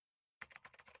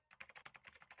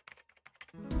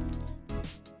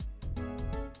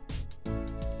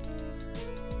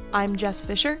I'm Jess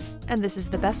Fisher, and this is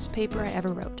the best paper I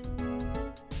ever wrote.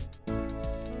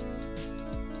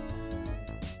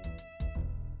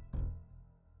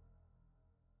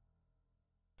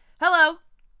 Hello!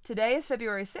 Today is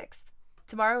February 6th.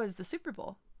 Tomorrow is the Super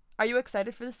Bowl. Are you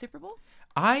excited for the Super Bowl?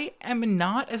 I am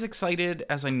not as excited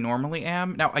as I normally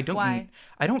am. Now, I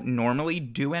don't normally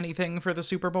do anything for the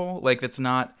Super Bowl. Like,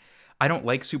 I don't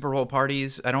like Super Bowl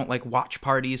parties. I don't like watch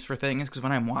parties for things, because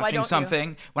when I'm watching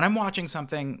something, I'm watching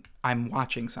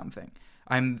something.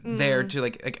 I'm there to,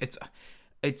 like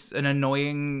it's an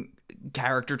annoying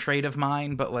character trait of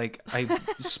mine, but, like, I've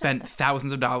spent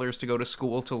thousands of dollars to go to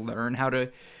school to learn how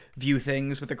to view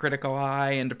things with a critical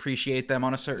eye and appreciate them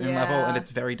on a certain level, and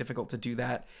it's very difficult to do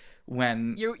that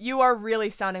when you are really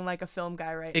sounding like a film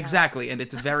guy right now. Exactly, and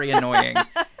it's very annoying.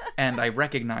 And I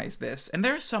recognize this. And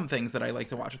there are some things that I like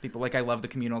to watch with people. Like, I love the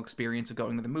communal experience of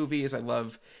going to the movies. I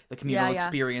love the communal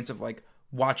experience of, like,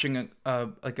 watching a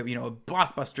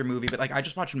blockbuster movie. But, like, I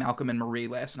just watched Malcolm and Marie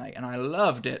last night, and I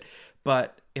loved it.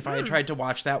 But if I had tried to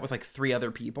watch that with, like, 3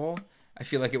 other people, I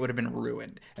feel like it would have been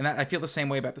ruined. And I feel the same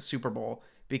way about the Super Bowl,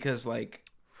 because, like...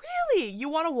 Really? You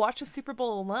want to watch a Super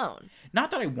Bowl alone?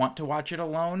 Not that I want to watch it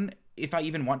alone. If I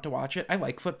even want to watch it, I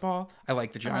like football. I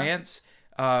like the Giants.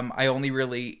 I only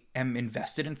really am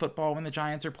invested in football when the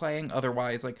Giants are playing.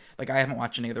 Otherwise, like I haven't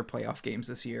watched any other playoff games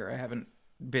this year. I haven't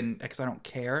been, because I don't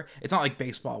care. It's not like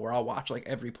baseball where I'll watch, like,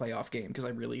 every playoff game because I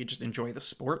really just enjoy the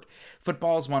sport.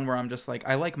 Football is one where I'm just like,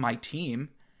 I like my team,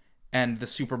 and the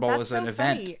Super Bowl is an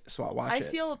event, so I'll watch it. I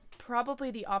feel probably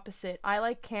the opposite.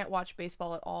 I can't watch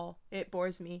baseball at all. It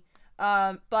bores me.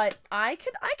 But I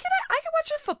could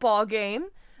watch a football game.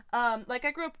 Like,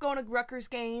 I grew up going to Rutgers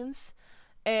games.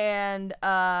 And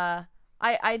I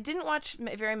didn't watch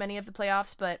very many of the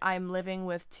playoffs, but I'm living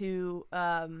with 2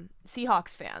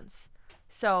 Seahawks fans.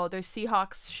 So there's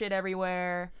Seahawks shit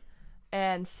everywhere.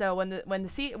 And so when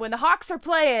the Hawks are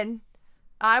playing,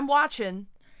 I'm watching.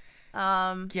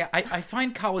 I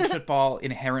find college football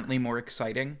inherently more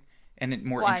exciting and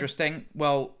more interesting.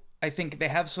 Well, I think they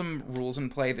have some rules in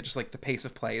play that just, like, the pace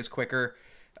of play is quicker.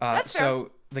 That's fair.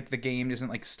 Like, the game isn't,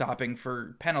 like, stopping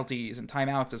for penalties and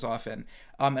timeouts as often.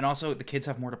 And also, the kids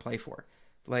have more to play for.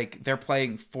 Like, they're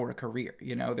playing for a career,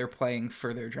 you know? They're playing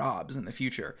for their jobs in the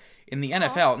future. In the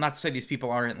NFL, not to say these people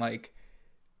aren't, like,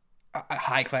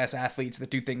 high-class athletes that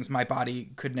do things my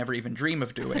body could never even dream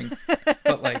of doing.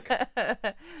 But, like,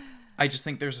 I just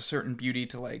think there's a certain beauty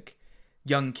to, like,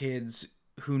 young kids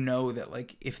who know that,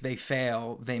 like, if they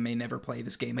fail, they may never play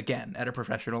this game again at a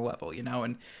professional level, you know?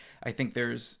 And I think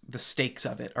the stakes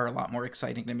of it are a lot more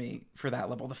exciting to me for that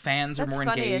level. The fans are more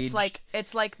engaged.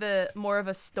 It's like the more of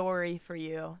a story for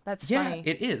you. That's funny.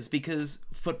 Yeah, it is, because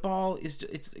football is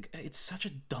it's such a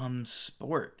dumb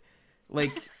sport.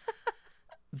 Like,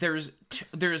 there's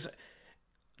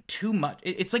too much.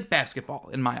 It's like basketball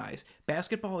in my eyes.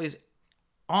 Basketball is,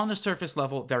 on a surface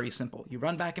level, very simple. You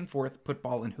run back and forth, put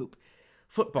ball in hoop.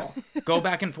 Football, go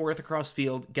back and forth across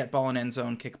field, get ball in end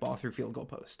zone, kick ball through field goal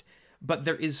post. But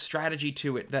there is strategy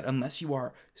to it that, unless you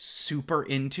are super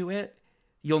into it,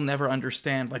 you'll never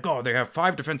understand. Like, oh, they have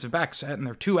 5 defensive backs set and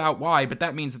they're 2 out wide, but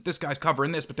that means that this guy's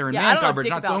covering this, but they're in man coverage,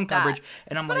 not zone coverage.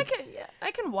 And I'm like,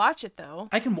 I can watch it though.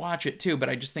 I can watch it too, but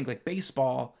I just think, like,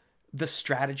 baseball, the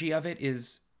strategy of it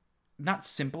is not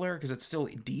simpler because it's still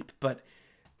deep, but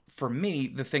for me,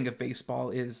 the thing of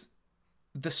baseball is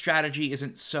the strategy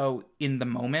isn't so in the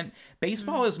moment.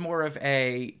 Baseball is more of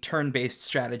a turn-based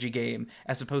strategy game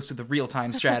as opposed to the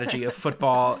real-time strategy of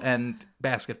football and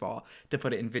basketball, to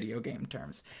put it in video game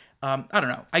terms. I don't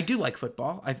know. I do like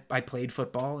football. I played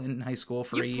football in high school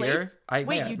for a year.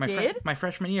 You did? My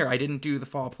freshman year. I didn't do the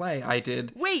fall play. I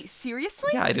did... Wait, seriously?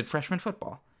 Yeah, I did freshman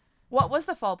football. What was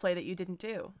the fall play that you didn't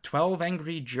do? 12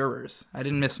 Angry Jurors. I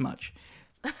didn't miss much.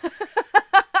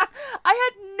 I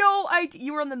had no idea.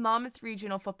 You were on the Monmouth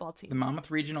Regional football team. The Monmouth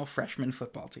Regional freshman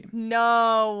football team.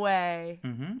 No way.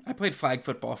 Mm-hmm. I played flag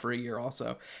football for a year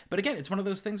also. But again, it's one of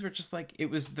those things where it's just like,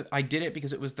 I did it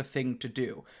because it was the thing to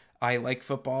do. I like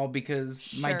football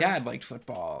because my dad liked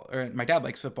football, or my dad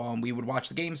likes football, and we would watch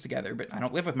the games together, but I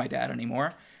don't live with my dad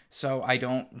anymore, so I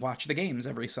don't watch the games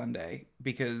every Sunday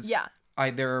because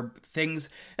there are things,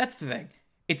 that's the thing.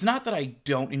 It's not that I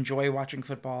don't enjoy watching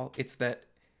football, it's that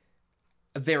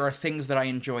there are things that I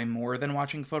enjoy more than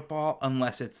watching football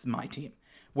unless it's my team.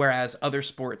 Whereas other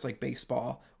sports like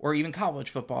baseball or even college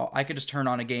football, I could just turn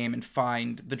on a game and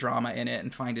find the drama in it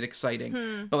and find it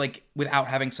exciting. But like without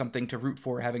having something to root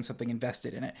for, having something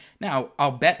invested in it. Now,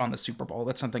 I'll bet on the Super Bowl.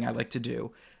 That's something I like to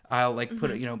do. I'll like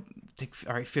put it, take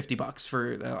 $50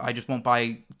 for, I just won't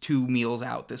buy 2 meals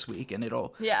out this week and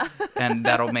and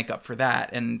that'll make up for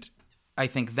that. And I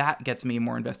think that gets me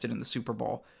more invested in the Super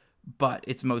Bowl. But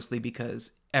it's mostly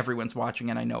because everyone's watching,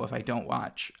 and I know if I don't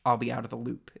watch, I'll be out of the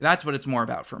loop. That's what it's more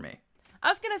about for me. I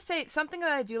was gonna say something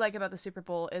that I do like about the Super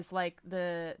Bowl is like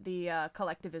the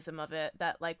collectivism of it,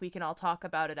 that like we can all talk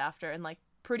about it after, and like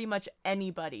pretty much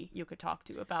anybody you could talk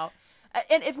to about.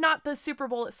 And if not the Super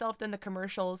Bowl itself, then the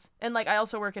commercials. And like I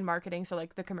also work in marketing, so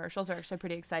like the commercials are actually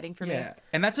pretty exciting for me. Yeah,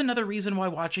 and that's another reason why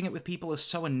watching it with people is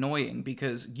so annoying,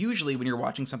 because usually when you're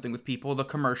watching something with people, the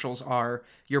commercials are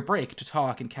your break to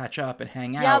talk and catch up and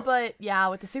hang out. Yeah,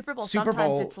 but with the Super Bowl,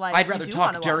 sometimes it's like I'd rather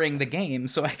talk during the game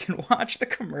so I can watch the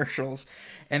commercials.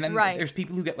 And then there's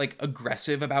people who get like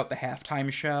aggressive about the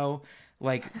halftime show.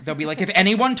 Like, they'll be like, if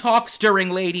anyone talks during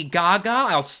Lady Gaga,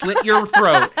 I'll slit your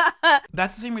throat.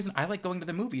 That's the same reason I like going to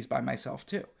the movies by myself,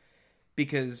 too.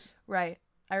 Because... Right.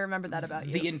 I remember that about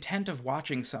you. The intent of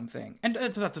watching something... And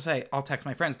it's not to say, I'll text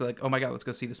my friends, be like, oh my God, let's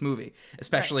go see this movie.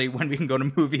 Especially when we can go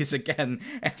to movies again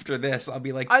after this. I'll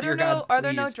be like, dear God, Are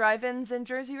there no drive-ins in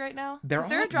Jersey right now? There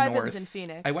are drive-ins in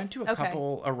Phoenix. I went to a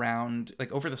couple around,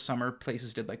 like over the summer,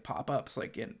 places did like pop-ups,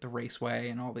 like in the Raceway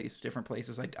and all these different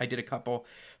places. I did a couple,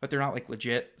 but they're not like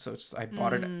legit. So I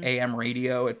bought an AM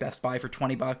radio at Best Buy for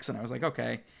 $20 and I was like,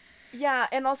 okay. Yeah,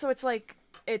 and also it's like...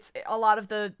 It's a lot of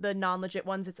the non-legit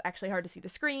ones. It's actually hard to see the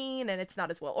screen, and it's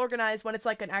not as well organized. When it's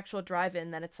like an actual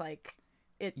drive-in, then it's like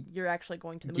you're actually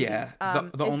going to the movies. Yeah.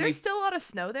 Is there still a lot of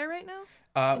snow there right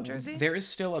now in Jersey? There is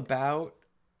still about,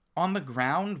 on the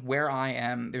ground where I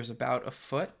am, there's about a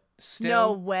foot still.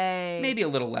 No way. Maybe a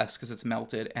little less because it's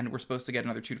melted, and we're supposed to get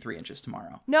another 2 to 3 inches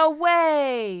tomorrow. No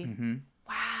way. Mm-hmm.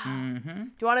 Wow. Mm-hmm.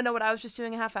 Do you want to know what I was just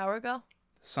doing a half hour ago?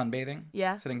 Sunbathing?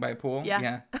 Yeah. Sitting by a pool?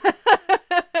 Yeah.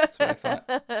 That's what I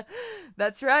thought.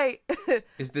 That's right.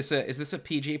 Is this a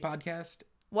PG podcast?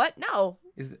 What? No.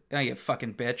 Oh, you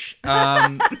fucking bitch.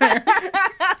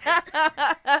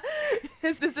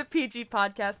 Is this a PG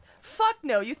podcast? Fuck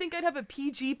no. You think I'd have a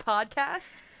PG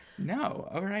podcast? No.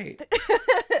 All right.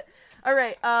 All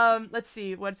right. Let's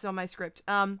see what's on my script.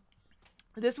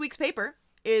 This week's paper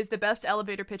is the best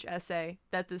elevator pitch essay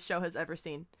that this show has ever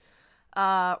seen.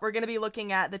 We're going to be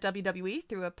looking at the WWE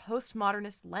through a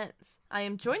postmodernist lens. I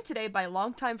am joined today by a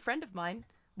longtime friend of mine.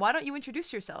 Why don't you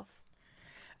introduce yourself?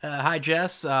 Hi,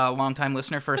 Jess. Longtime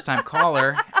listener, first-time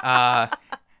caller.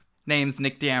 Name's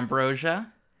Nick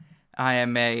D'Ambrosia. I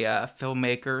am a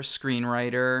filmmaker,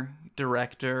 screenwriter,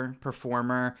 director,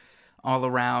 performer,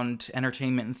 all-around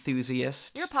entertainment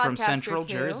enthusiast from Central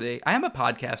Jersey. I am a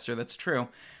podcaster, that's true.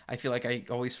 I feel like I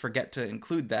always forget to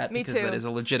include that because that is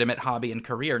a legitimate hobby and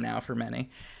career now for many.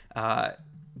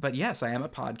 But yes, I am a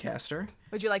podcaster.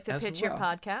 Would you like to pitch your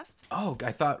podcast? Oh,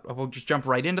 I thought we'll just jump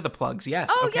right into the plugs. Yes.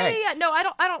 Oh, okay. Yeah. No, I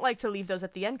don't like to leave those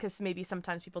at the end because maybe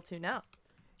sometimes people tune out.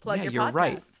 Plug your you're podcast.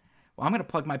 Right. Well, I'm going to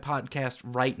plug my podcast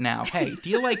right now. Hey, do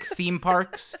you like theme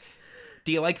parks?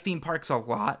 Do you like theme parks a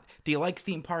lot? Do you like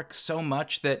theme parks so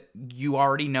much that you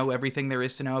already know everything there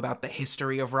is to know about the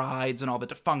history of rides and all the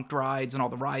defunct rides and all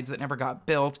the rides that never got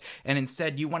built, and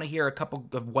instead you want to hear a couple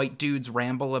of white dudes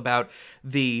ramble about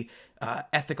the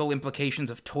ethical implications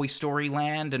of Toy Story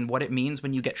Land and what it means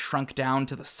when you get shrunk down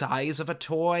to the size of a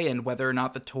toy and whether or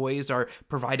not the toys are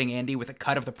providing Andy with a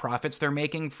cut of the profits they're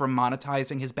making from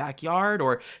monetizing his backyard?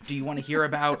 Or do you want to hear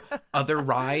about other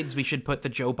rides we should put the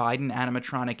Joe Biden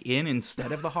animatronic in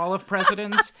instead of the Hall of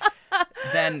Presidents?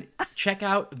 Then check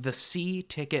out the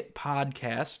C-Ticket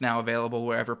podcast, now available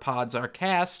wherever pods are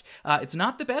cast. It's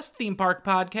not the best theme park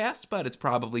podcast, but it's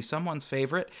probably someone's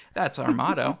favorite. That's our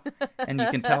motto. And you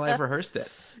can tell I've rehearsed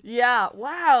it. Yeah,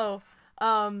 wow.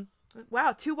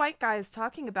 Wow, 2 white guys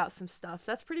talking about some stuff.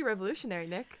 That's pretty revolutionary,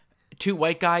 Nick. 2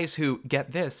 white guys who,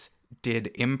 get this,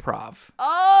 did improv.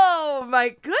 Oh,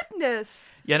 my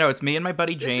goodness. Yeah, no, it's me and my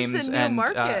buddy James. This is a new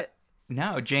market.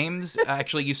 No, James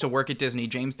actually used to work at Disney.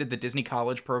 James did the Disney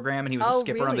College program, and he was a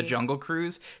skipper on the Jungle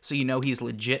Cruise, so you know he's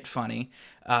legit funny.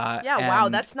 Wow,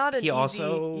 that's not an he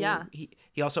also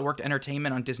worked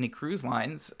entertainment on Disney Cruise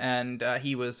Lines, and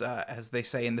he was, as they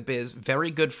say in the biz,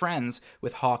 very good friends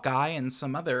with Hawkeye and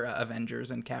some other Avengers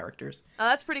and characters. Oh,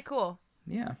 that's pretty cool.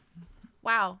 Yeah.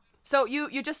 Wow. So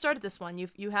you just started this one.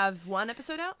 You have 1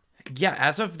 episode out? Yeah,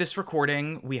 as of this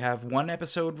recording, we have 1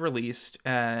 episode released,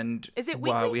 and is it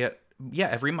weekly? Yeah,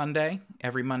 every Monday.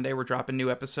 Every Monday we're dropping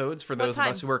new episodes for those of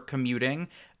us who are commuting.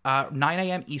 9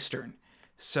 a.m. Eastern.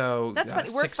 So that's funny.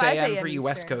 6 a.m. for you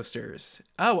West Coasters.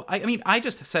 Oh, I mean, I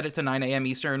just set it to 9 a.m.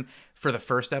 Eastern for the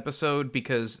first episode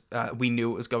because we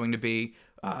knew it was going to be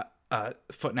a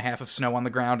foot and a half of snow on the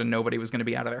ground and nobody was going to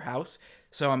be out of their house.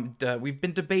 So we've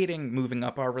been debating moving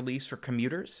up our release for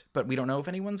commuters, but we don't know if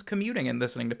anyone's commuting and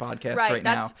listening to podcasts right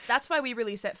now. That's why we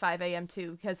release at 5 a.m.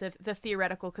 too, because of the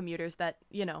theoretical commuters that,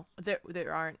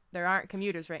 there aren't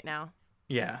commuters right now.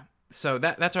 Yeah. So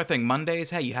that's our thing.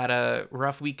 Mondays, hey, you had a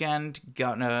rough weekend,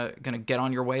 gonna get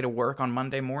on your way to work on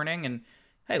Monday morning, and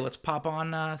hey, let's pop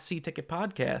on C-Ticket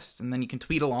Podcast, and then you can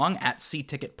tweet along at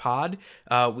C-Ticket Pod.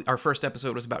 Our first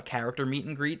episode was about character meet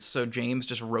and greets, so James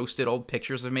just roasted old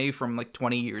pictures of me from like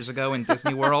 20 years ago in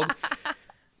Disney World.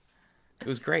 It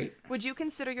was great. Would you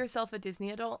consider yourself a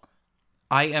Disney adult?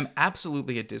 I am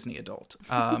absolutely a Disney adult.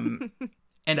 And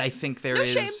I think there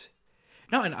is... Shame.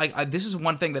 No, and I this is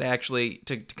one thing that I actually,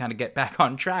 to kind of get back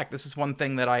on track, this is one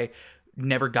thing that I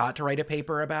never got to write a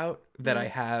paper about that I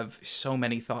have so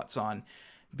many thoughts on,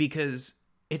 because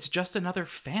it's just another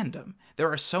fandom.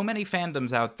 There are so many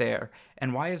fandoms out there,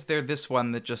 and why is there this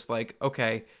one that just like,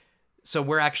 okay, so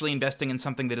we're actually investing in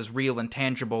something that is real and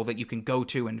tangible that you can go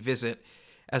to and visit,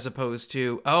 as opposed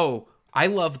to, oh, I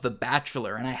love The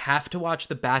Bachelor, and I have to watch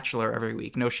The Bachelor every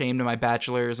week. No shame to my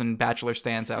Bachelors and Bachelor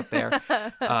stans out there.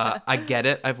 I get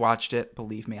it. I've watched it.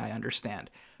 Believe me, I understand.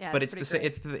 Yeah, but it's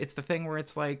the thing where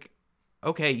it's like,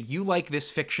 okay, you like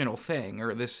this fictional thing,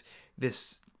 or this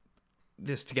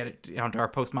to get it onto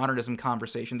our postmodernism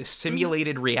conversation, this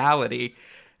simulated reality.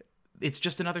 It's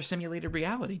just another simulated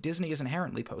reality. Disney is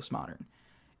inherently postmodern.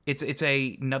 It's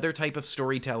another type of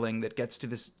storytelling that gets to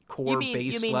this core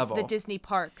base level. The Disney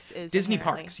parks is Disney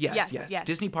inherently... parks, yes.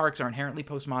 Disney parks are inherently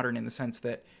postmodern in the sense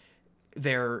that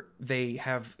they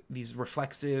have these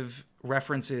reflexive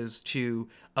references to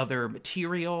other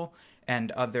material and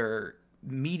other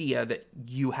media that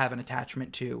you have an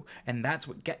attachment to, and that's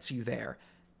what gets you there.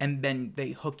 And then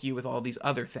they hook you with all these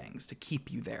other things to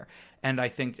keep you there. And I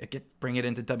think, bring it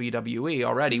into WWE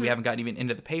already. We haven't gotten even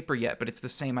into the paper yet, but it's the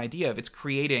same idea of it's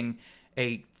creating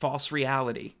a false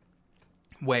reality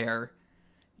where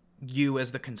you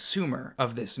as the consumer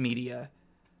of this media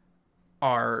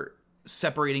are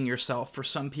separating yourself for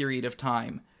some period of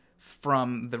time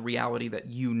from the reality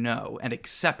that you know, and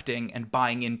accepting and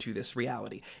buying into this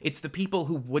reality. It's the people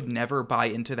who would never buy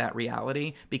into that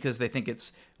reality because they think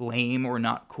it's lame or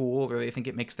not cool, or they think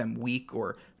it makes them weak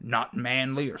or not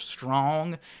manly or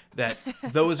strong, that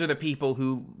those are the people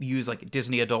who use like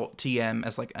Disney adult TM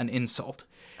as like an insult.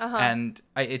 And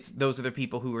those are the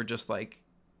people who are just like,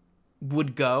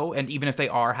 would go, and even if they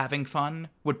are having fun,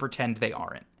 would pretend they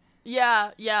aren't.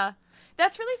 Yeah.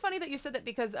 That's really funny that you said that,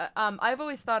 because I've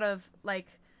always thought of,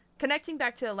 like, connecting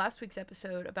back to last week's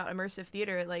episode about immersive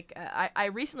theater. Like, I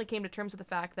recently came to terms with the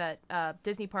fact that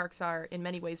Disney parks are in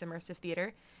many ways immersive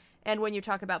theater. And when you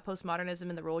talk about postmodernism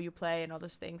and the role you play and all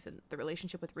those things and the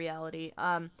relationship with reality,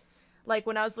 like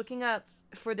when I was looking up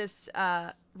for this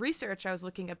research, I was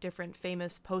looking up different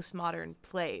famous postmodern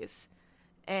plays,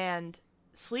 and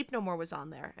Sleep No More was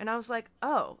on there. And I was like,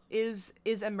 oh, is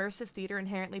immersive theater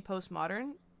inherently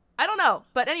postmodern? I don't know,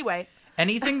 but anyway,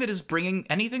 anything that is bringing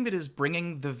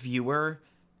the viewer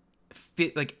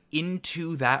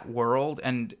into that world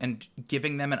and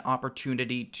giving them an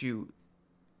opportunity to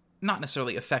not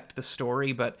necessarily affect the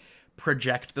story, but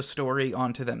project the story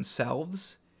onto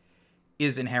themselves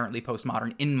is inherently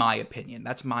postmodern, in my opinion.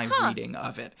 That's my reading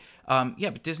of it.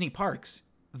 But Disney parks,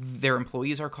 their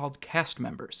employees are called cast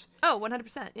members. Oh,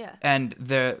 100%, yeah. And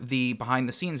the behind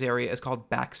the scenes area is called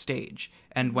backstage.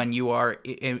 And when you are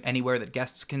anywhere that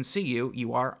guests can see you,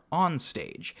 you are on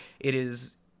stage.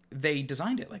 They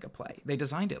designed it like a play. They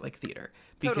designed it like theater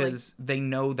because they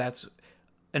know that's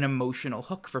an emotional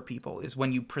hook for people, is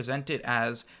when you present it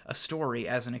as a story,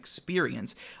 as an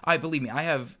experience. Believe me, I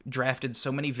have drafted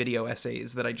so many video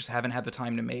essays that I just haven't had the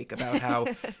time to make about how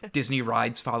Disney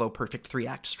rides follow perfect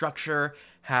 3-act structure,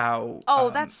 how...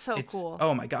 that's so cool.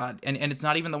 Oh my God. And it's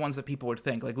not even the ones that people would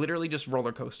think, like literally just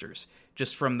roller coasters.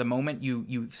 Just from the moment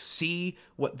you see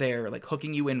what they're like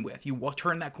hooking you in with, you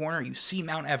turn that corner, you see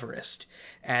Mount Everest,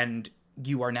 and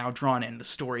you are now drawn in. The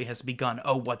story has begun.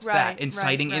 Oh, what's that?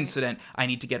 Inciting incident. I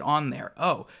need to get on there.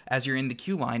 Oh, as you're in the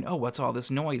queue line, oh, what's all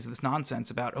this noise, this nonsense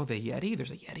about, oh, the Yeti?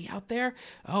 There's a Yeti out there?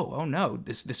 Oh no,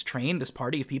 this train, this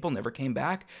party of people never came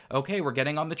back? Okay, we're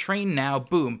getting on the train now.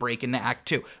 Boom, break into Act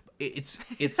 2. It's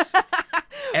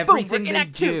everything they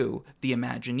do, the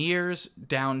Imagineers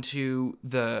down to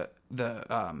the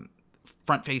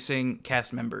front-facing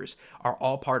cast members are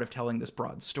all part of telling this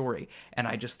broad story. And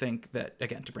I just think that,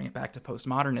 again, to bring it back to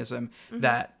postmodernism,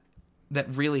 that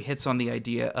really hits on the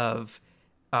idea of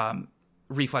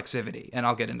reflexivity. And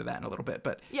I'll get into that in a little bit.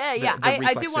 But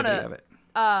I do want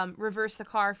to reverse the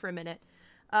car for a minute.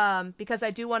 because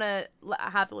I do want to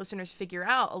have the listeners figure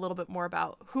out a little bit more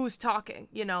about who's talking,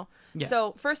 you know? Yeah.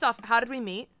 So first off, how did we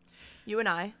meet? You and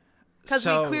I. Because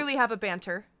we clearly have a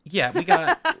banter. Yeah, we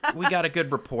got a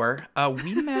good rapport.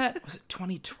 We met, was it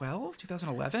 2012,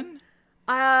 2011?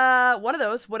 One of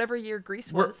those, whatever year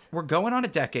Greece was. We're going on a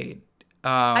decade.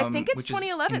 I think it's which is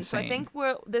 2011, so I insane.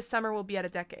 think this summer we'll be at a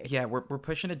decade. Yeah, we're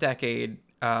pushing a decade.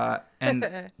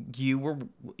 And you were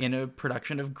in a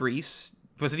production of Grease.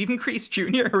 Was it even Grease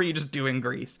Junior, or were you just doing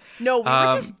Grease? No, we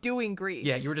were just doing Grease.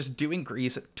 Yeah, you were just doing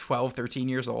Grease at 12, 13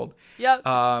 years old. Yep.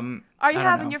 Are you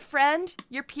having know. your friend,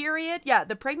 your period? Yeah,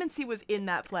 the pregnancy was in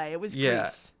that play. It was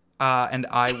Grease. And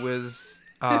I was...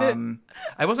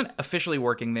 I wasn't officially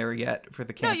working there yet for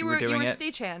the camp. No, you were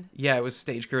stagehand. Yeah, it was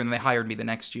stage crew, and they hired me the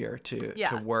next year to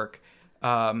work.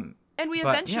 And we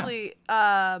eventually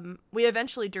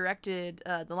directed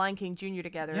The Lion King Jr.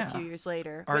 together a few years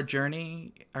later. Our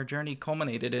journey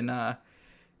culminated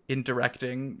in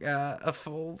directing a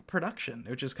full production,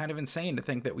 which is kind of insane to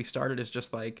think that we started as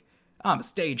just like, I'm a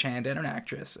stagehand and an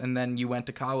actress, and then you went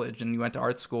to college and you went to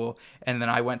art school, and then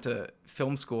I went to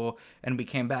film school, and we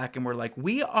came back and we're like,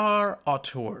 we are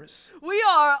auteurs. We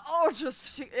are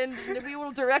artists, and we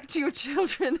will direct your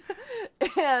children.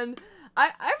 And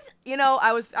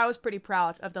I was pretty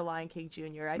proud of The Lion King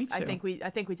Jr. Me too.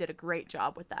 I think we did a great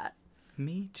job with that.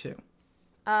 Me too.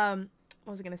 What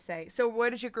was I gonna say? So where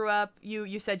did you grow up?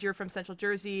 You said you're from Central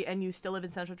Jersey, and you still live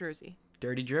in Central Jersey.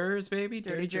 Dirty Jers, baby.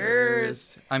 Dirty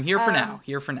Jers. I'm here for now.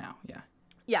 Here for now. Yeah.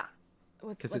 Yeah.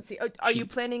 Let's see. Are you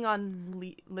planning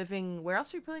on living? Where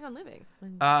else are you planning on living?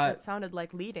 That sounded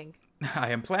like leading.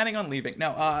 I am planning on leaving.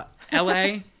 No,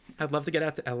 L.A. I'd love to get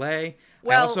out to L.A.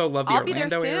 Well, I also love the I'll Orlando be there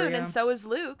soon, area. and so is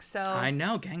Luke. So I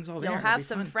know, gang's all there. You'll It'll have be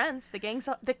some fun. friends. The gang's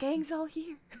all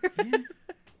here.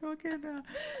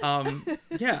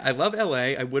 Yeah, I love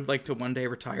LA. I would like to one day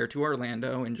retire to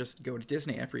Orlando and just go to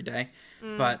Disney every day.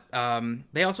 But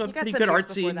they also have a pretty good art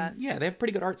scene. Yeah, they have a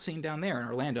pretty good art scene down there in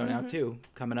Orlando now too,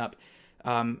 coming up.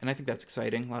 And I think that's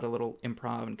exciting. A lot of little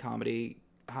improv and comedy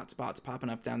hot spots popping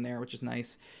up down there, which is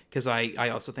nice. Because I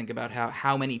also think about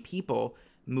how many people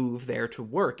move there to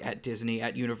work at Disney,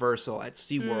 at Universal, at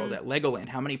SeaWorld, at Legoland.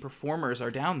 How many performers are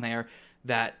down there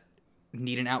that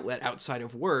need an outlet outside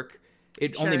of work?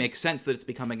 It only makes sense that it's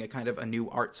becoming a kind of a new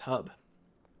arts hub.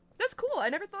 That's cool. I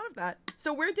never thought of that.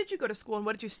 So where did you go to school, and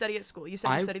what did you study at school? You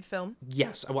said you studied film?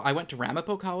 Yes. Well, I went to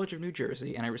Ramapo College of New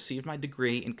Jersey, and I received my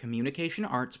degree in communication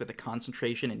arts with a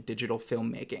concentration in digital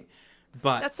filmmaking.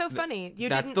 But that's so funny.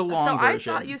 That's the long version.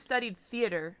 So I thought you studied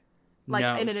theater, like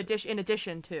no. in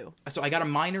addition to. So I got a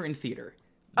minor in theater.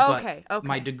 Okay.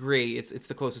 My degree, it's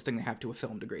the closest thing they have to a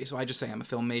film degree. So I just say I'm a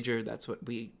film major. That's what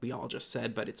we all just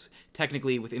said. But it's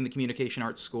technically within the communication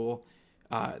arts school,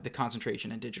 the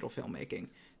concentration in digital filmmaking.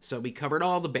 So we covered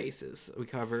all the bases. We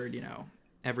covered,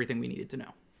 everything we needed to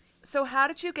know. So how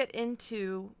did you get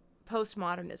into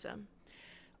postmodernism?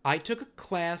 I took a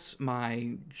class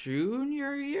my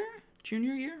junior year.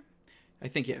 I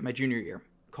think, my junior year,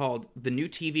 called the New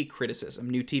TV Criticism,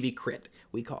 New TV Crit,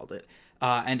 we called it.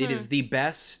 And it is the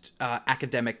best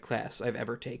academic class I've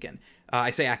ever taken. I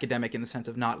say academic in the sense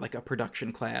of not like a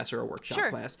production class or a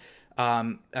workshop class.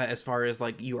 As far as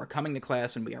like you are coming to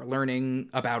class and we are learning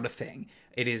about a thing.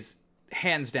 It is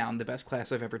hands down the best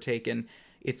class I've ever taken.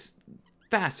 It's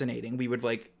fascinating. We would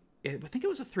I think it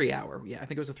was a 3-hour. Yeah, I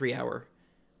think it was a 3-hour.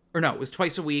 Or no, it was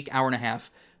twice a week, hour and a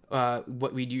half.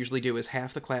 What we'd usually do is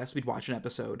half the class, we'd watch an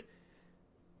episode.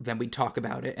 Then we'd talk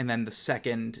about it. And then the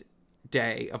second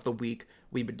day of the week,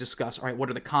 we would discuss, all right, what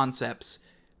are the concepts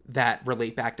that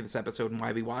relate back to this episode and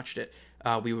why we watched it.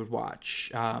 We would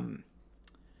watch,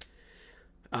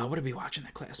 what did we watch in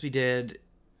that class? We did,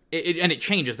 and it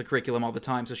changes the curriculum all the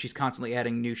time, so she's constantly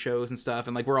adding new shows and stuff,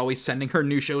 and like we're always sending her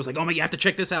new shows, like, oh my, you have to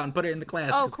check this out and put it in the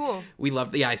class. Oh, cool. We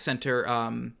loved, I sent her,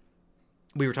 I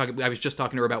was just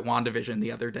talking to her about WandaVision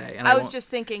the other day. And I was just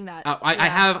thinking that. I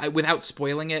have, without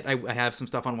spoiling it, I have some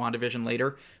stuff on WandaVision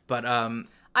later, but,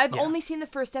 I've only seen the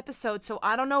first episode, so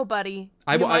I don't know, buddy.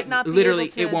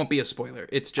 It won't be a spoiler.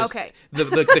 It's just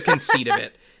the conceit of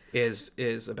it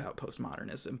is about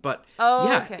postmodernism. But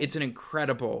it's an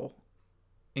incredible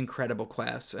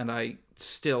class, and I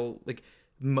still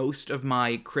most of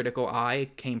my critical eye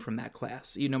came from that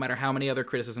class. No matter how many other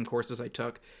criticism courses I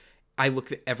took, I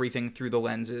looked at everything through the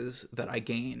lenses that I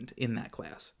gained in that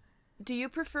class. Do you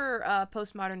prefer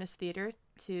postmodernist theater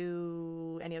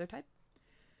to any other type?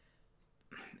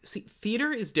 See,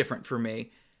 theater is different for me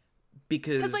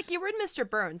because you were in Mr.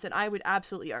 Burns, and I would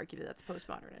absolutely argue that that's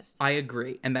postmodernist. I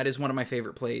agree, and that is one of my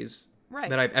favorite plays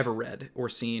that I've ever read or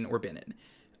seen or been in.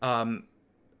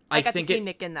 I got to see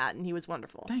Nick in that, and he was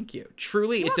wonderful. Thank you.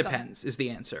 Truly, You're it welcome. depends is the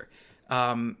answer.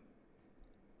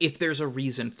 If there's a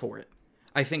reason for it.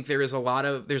 I think there's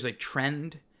a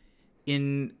trend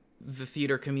in the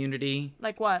theater community.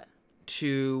 Like what?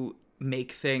 To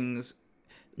make things,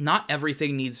 not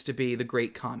everything needs to be the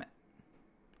Great Comet.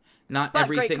 But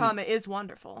everything. Great Comet is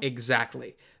wonderful.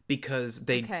 Exactly. Because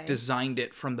they designed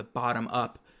it from the bottom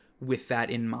up with that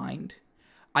in mind.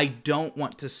 I don't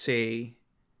want to see,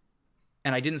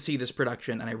 and I didn't see this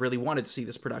production, and I really wanted to see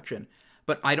this production,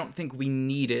 but I don't think we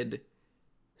needed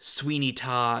Sweeney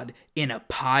Todd in a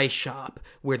pie shop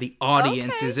where the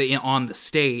audience is on the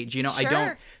stage. You know, I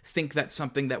don't think that's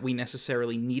something that we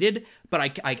necessarily needed, but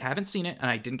I haven't seen it, and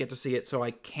I didn't get to see it, so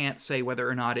I can't say whether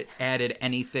or not it added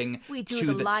anything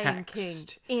to the Lion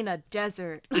text. King in a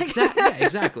desert.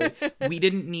 Exactly. We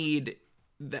didn't need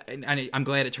that, and I'm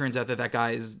glad it turns out that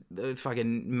guy is the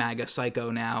fucking MAGA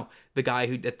psycho now. The guy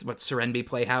who, at Serenbe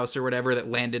Playhouse or whatever, that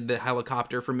landed the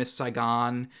helicopter for Miss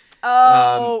Saigon.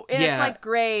 Oh, and it's like,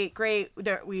 great.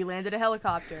 We landed a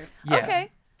helicopter. Yeah.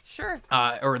 Okay, sure.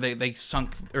 Or they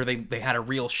sunk, or they had a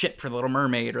real ship for the Little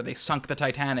Mermaid, or they sunk the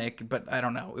Titanic, but I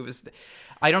don't know.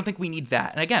 I don't think we need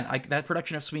that. And again, that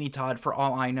production of Sweeney Todd, for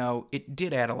all I know, it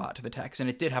did add a lot to the text, and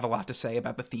it did have a lot to say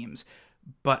about the themes.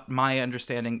 But my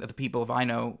understanding that the people that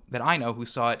I know who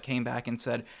saw it came back and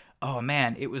said, oh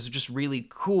man, it was just really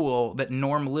cool that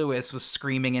Norm Lewis was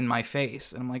screaming in my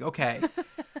face. And I'm like, okay,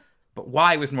 but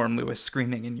why was Norm Lewis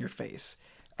screaming in your face?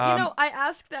 I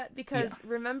ask that because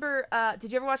remember,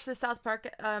 did you ever watch the South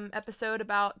Park episode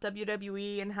about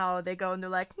WWE and how they go and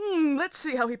they're like, let's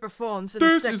see how he performs in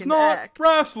the second act. This is not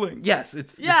wrestling. Yes,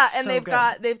 it's and so they've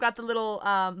good. got the little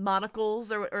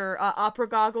monocles or opera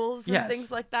goggles and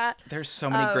things like that. There's so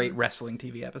many great wrestling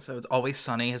TV episodes. Always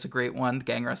Sunny has a great one. The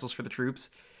Gang Wrestles for the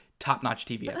Troops. Top-notch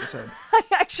TV episode. I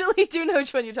actually do know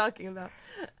which one you're talking about.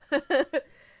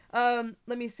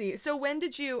 Let me see. So when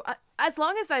did you, as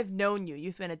long as I've known you,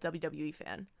 you've been a WWE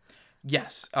fan?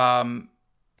 Yes.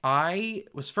 I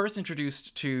was first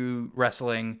introduced to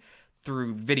wrestling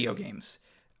through video games.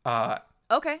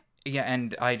 Okay. Yeah,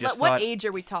 and I just what age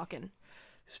are we talking?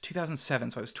 It's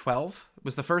 2007, so I was 12. It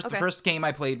was the first game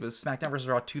I played was SmackDown vs.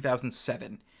 Raw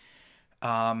 2007.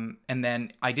 And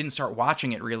then I didn't start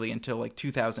watching it really until like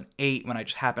 2008 when I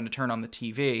just happened to turn on the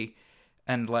TV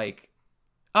and like,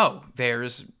 oh,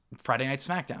 there's Friday Night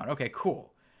SmackDown. Okay,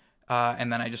 cool.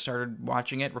 And then I just started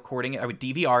watching it, recording it. I would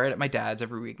DVR it at my dad's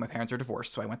every week. My parents are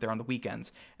divorced, so I went there on the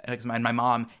weekends. And because my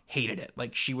mom hated it.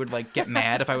 Like, she would like get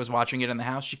mad if I was watching it in the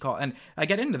house. She called, and I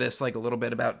get into this like a little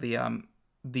bit about the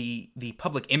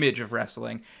public image of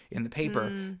wrestling in the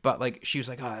paper, but like she was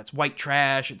like, oh, it's white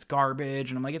trash, it's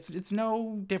garbage, and I'm like, it's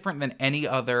no different than any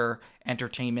other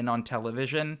entertainment on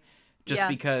television, just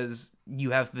because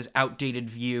you have this outdated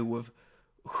view of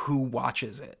who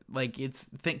watches it. Like,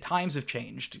 times have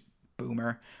changed,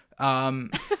 boomer.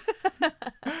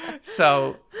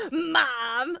 So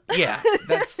mom, yeah,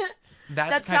 that's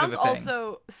that kind sounds of a thing.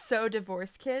 Also so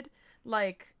Divorce Kid,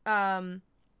 like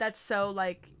that's so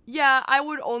like, yeah, I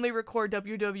would only record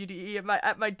WWE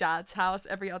at my dad's house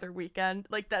every other weekend.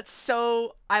 Like, that's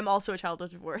so, I'm also a child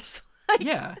of divorce.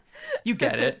 Yeah, you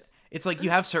get it. It's like you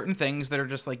have certain things that are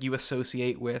just like you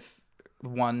associate with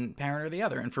one parent or the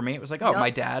other. And for me, it was like, oh, my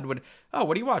dad would, oh,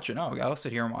 what are you watching? Oh, I'll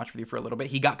sit here and watch with you for a little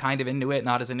bit. He got kind of into it,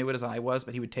 not as into it as I was,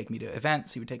 but he would take me to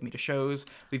events. He would take me to shows.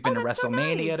 We've been to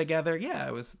WrestleMania together.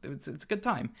 Yeah, it's a good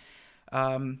time.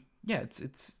 Yeah,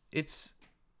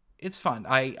 it's fun.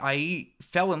 I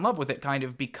fell in love with it kind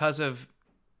of because of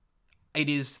it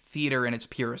is theater in its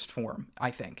purest form, I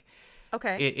think.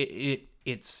 Okay.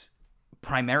 It's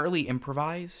primarily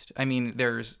improvised. I mean,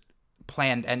 there's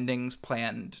planned endings,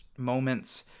 planned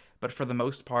moments, but for the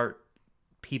most part,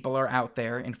 people are out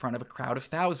there in front of a crowd of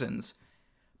thousands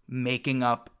making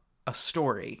up a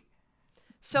story.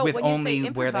 So with when you only say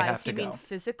where they have improvise, to you go. mean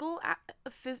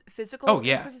physical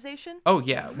improvisation? Oh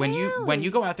yeah. When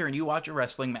you go out there and you watch a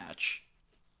wrestling match,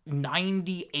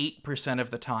 98%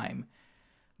 of the time,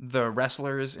 the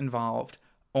wrestlers involved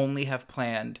only have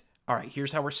planned, all right,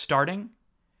 here's how we're starting,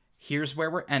 here's where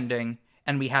we're ending,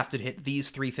 and we have to hit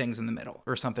these three things in the middle,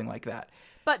 or something like that.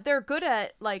 But they're good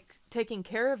at, like, taking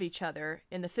care of each other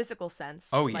in the physical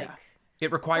sense. Oh, like, yeah.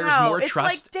 It requires more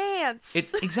trust. It's like dance.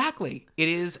 It's exactly. It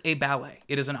is a ballet.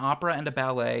 It is an opera and a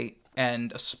ballet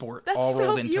and a sport all so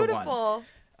rolled into beautiful.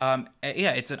 one.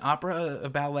 Yeah, it's an opera, a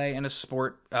ballet, and a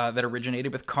sport that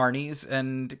originated with carnies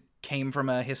and came from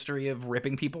a history of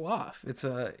ripping people off. It's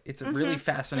a really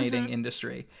fascinating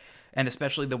industry, and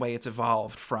especially the way it's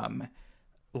evolved from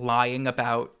lying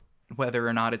about whether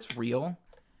or not it's real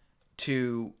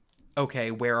to,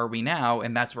 okay, where are we now?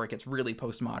 And that's where it gets really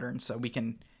postmodern. So we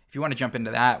can, if you want to jump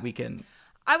into that, we can.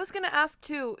 I was going to ask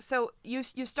too, so you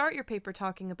start your paper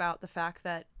talking about the fact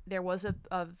that there was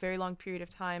a very long period of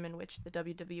time in which the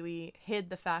WWE hid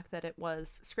the fact that it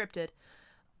was scripted.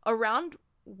 Around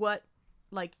what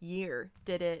year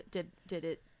did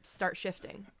it start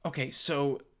shifting? Okay,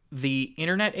 so the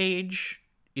internet age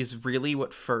is really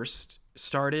what first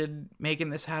started making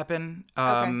this happen.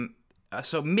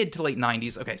 So mid to late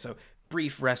 90s. Okay, so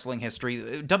brief wrestling history.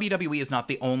 WWE is not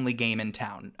the only game in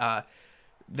town.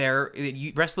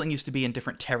 Wrestling used to be in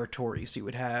different territories. You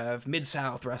would have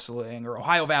Mid-South Wrestling or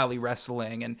Ohio Valley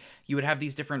Wrestling, and you would have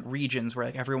these different regions where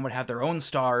everyone would have their own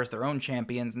stars, their own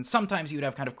champions, and sometimes you would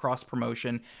have kind of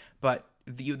cross-promotion, but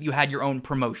you had your own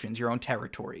promotions, your own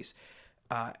territories.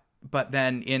 But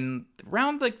then in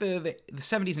around the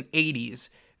 70s and 80s,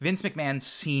 Vince McMahon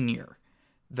Sr.,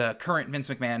 the current Vince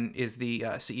McMahon is the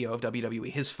CEO of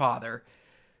WWE. His father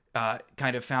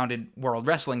kind of founded World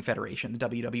Wrestling Federation, the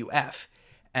WWF,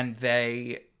 and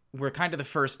they were kind of the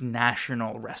first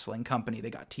national wrestling company. They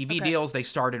got TV deals. They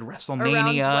started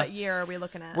WrestleMania. Around what year are we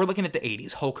looking at? We're looking at the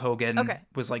 80s. Hulk Hogan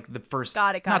was the first,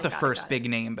 not the first big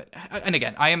name, but, and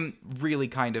again, I am really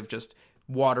kind of just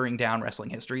watering down wrestling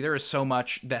history. There is so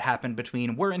much that happened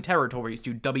between we're in territories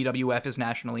to WWF is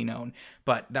nationally known,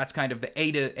 but that's kind of the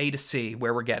A to C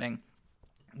where we're getting.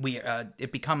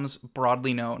 It becomes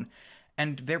broadly known,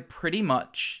 and they're pretty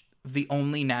much the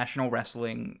only national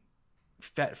wrestling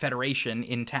federation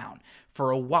in town for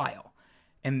a while.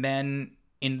 And then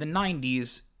in the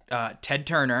 90s, Ted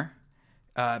Turner,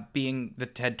 being the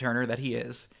Ted Turner that he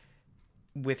is,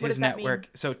 with his network.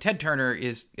 So Ted Turner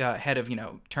is head of,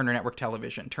 Turner Network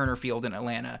Television, Turner Field in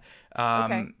Atlanta,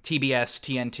 TBS,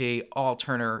 TNT, all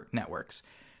Turner networks.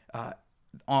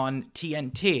 On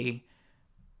TNT,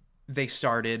 they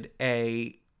started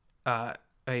a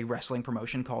wrestling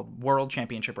promotion called World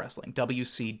Championship Wrestling,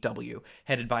 WCW,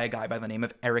 headed by a guy by the name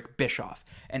of Eric Bischoff.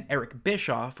 And Eric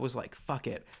Bischoff was like, fuck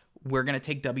it, we're going to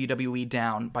take WWE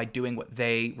down by doing what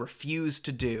they refuse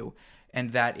to do,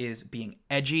 and that is being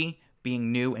edgy,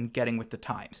 being new, and getting with the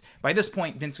times. By this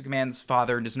point, Vince McMahon's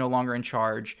father is no longer in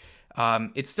charge.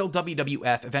 It's still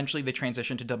WWF. Eventually, they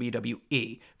transitioned to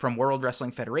WWE, from World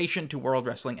Wrestling Federation to World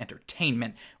Wrestling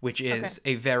Entertainment, which is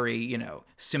a very,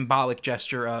 symbolic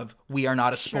gesture of we are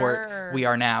not a sport. We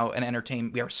are now an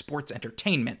entertainment. We are sports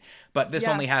entertainment. But this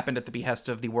only happened at the behest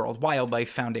of the World Wildlife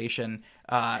Foundation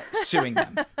suing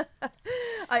them.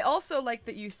 I also like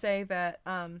that you say that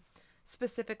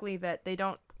specifically that they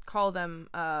don't call them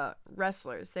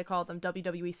wrestlers. They call them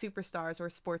WWE superstars or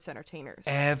sports entertainers.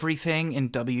 Everything in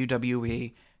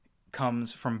WWE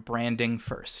comes from branding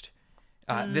first.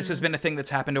 This has been a thing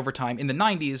that's happened over time. In the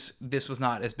 90s, this was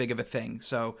not as big of a thing.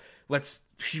 So let's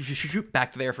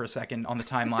back there for a second on the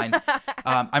timeline.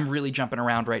 I'm really jumping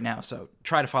around right now, so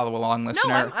try to follow along,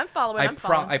 listener. No, I'm following.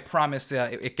 I promise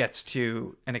it gets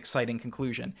to an exciting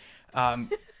conclusion.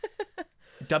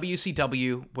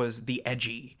 WCW was the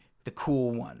edgy, the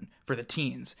cool one for the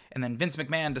teens. And then Vince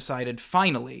McMahon decided,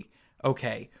 finally,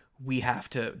 okay, we have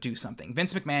to do something.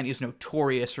 Vince McMahon is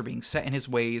notorious for being set in his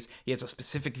ways. He has a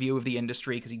specific view of the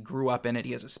industry because he grew up in it.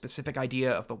 He has a specific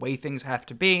idea of the way things have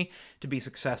to be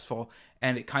successful.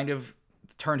 And it kind of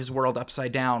turned his world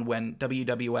upside down when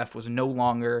WWF was no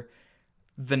longer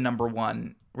the number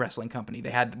one wrestling company. They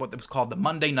had what was called the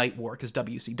Monday Night War because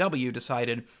WCW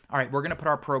decided, all right, we're going to put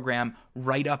our program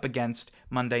right up against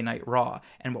Monday Night Raw.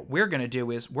 And what we're going to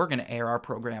do is we're going to air our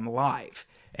program live.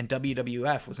 And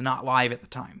WWF was not live at the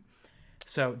time.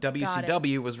 So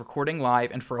WCW was recording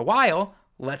live. And for a while,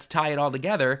 let's tie it all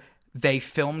together, they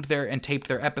filmed and taped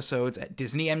their episodes at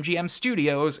Disney MGM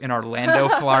Studios in Orlando,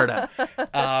 Florida.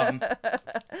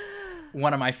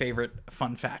 One of my favorite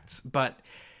fun facts. But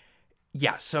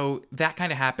yeah, so that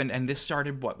kind of happened, and this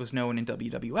started what was known in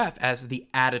WWF as the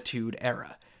Attitude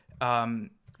Era.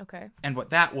 Okay. And what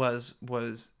that was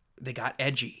they got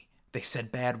edgy. They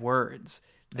said bad words.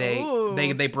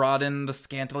 They brought in the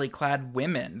scantily clad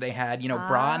women. They had,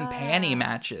 bra and panty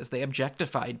matches. They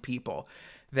objectified people.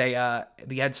 They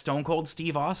had Stone Cold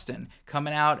Steve Austin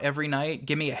coming out every night,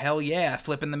 give me a hell yeah,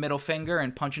 flipping the middle finger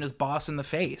and punching his boss in the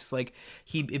face. Like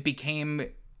it became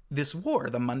this war,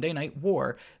 the Monday Night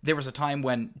War. There was a time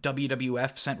when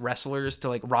WWF sent wrestlers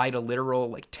to ride a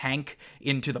literal tank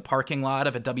into the parking lot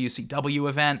of a WCW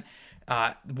event.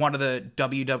 One of the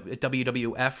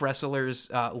WWF wrestlers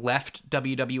left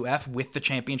WWF with the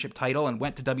championship title and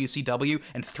went to WCW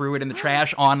and threw it in the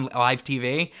trash on live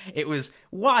TV. It was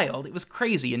wild. It was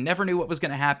crazy. You never knew what was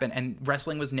going to happen. And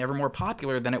wrestling was never more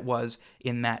popular than it was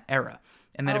in that era.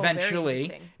 And then Oh,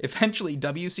 very eventually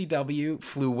WCW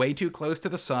flew way too close to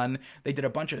the sun. They did a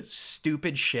bunch of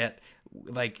stupid shit,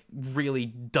 like really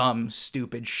dumb,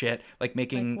 stupid shit, like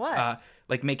making Like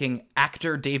what? making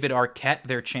actor David Arquette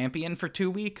their champion for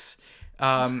 2 weeks.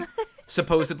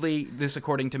 Supposedly, this,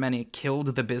 according to many,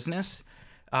 killed the business.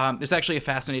 There's actually a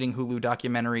fascinating Hulu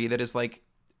documentary that is like,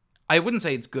 I wouldn't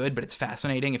say it's good, but it's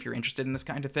fascinating if you're interested in this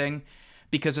kind of thing.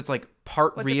 Because it's like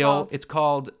part What's real. it It's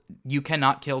called You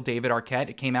Cannot Kill David Arquette.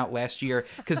 It came out last year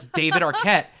because David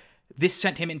Arquette, this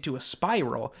sent him into a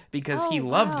spiral because he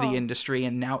loved the industry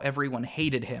and now everyone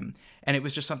hated him. And it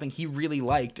was just something he really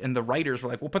liked. And the writers were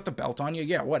like, we'll put the belt on you.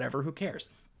 Yeah, whatever. Who cares?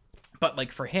 But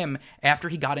like for him, after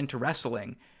he got into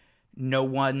wrestling, no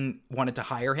one wanted to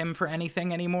hire him for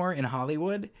anything anymore in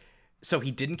Hollywood. So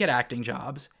he didn't get acting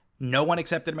jobs. No one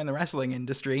accepted him in the wrestling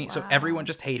industry, so everyone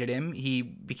just hated him. He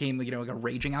became, like a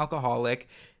raging alcoholic,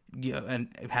 and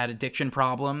had addiction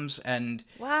problems, and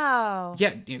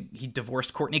he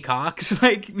divorced Courtney Cox.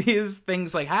 Like these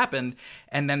things happened,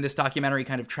 and then this documentary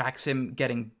kind of tracks him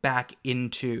getting back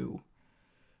into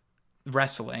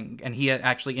wrestling, and he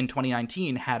actually in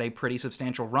 2019 had a pretty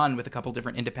substantial run with a couple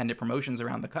different independent promotions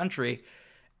around the country.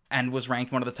 And was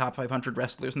ranked one of the top 500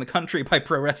 wrestlers in the country by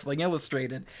Pro Wrestling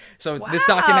Illustrated. So this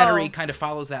documentary kind of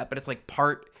follows that, but it's like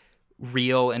part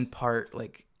real and part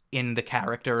like in the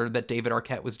character that David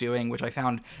Arquette was doing, which I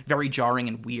found very jarring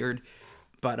and weird.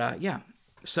 But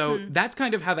so that's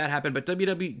kind of how that happened. But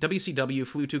WCW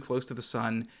flew too close to the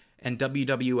sun, and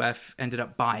WWF ended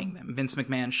up buying them. Vince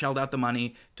McMahon shelled out the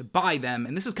money to buy them,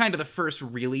 and this is kind of the first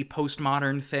really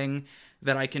postmodern thing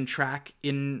that I can track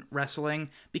in wrestling,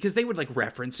 because they would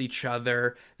reference each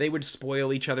other. They would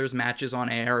spoil each other's matches on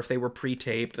air if they were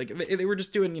pre-taped. Like they were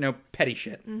just doing, petty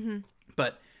shit. Mm-hmm.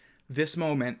 But this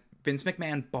moment, Vince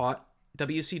McMahon bought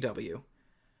WCW,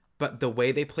 but the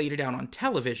way they played it out on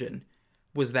television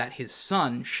was that his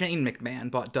son, Shane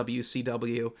McMahon, bought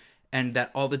WCW, and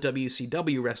that all the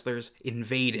WCW wrestlers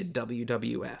invaded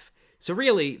WWF. So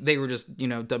really, they were just,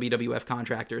 WWF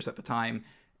contractors at the time.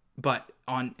 But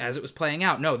as it was playing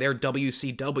out, no, they're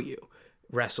WCW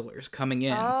wrestlers coming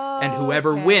in. And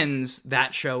whoever wins,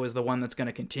 that show is the one that's going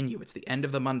to continue. It's the end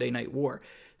of the Monday Night War.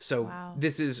 So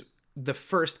this is the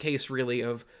first case, really,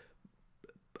 of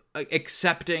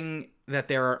accepting that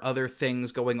there are other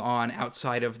things going on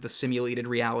outside of the simulated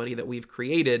reality that we've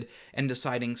created and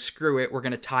deciding, screw it, we're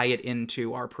going to tie it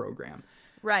into our program.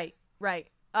 Right.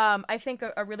 I think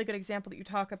a really good example that you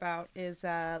talk about is,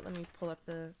 let me pull up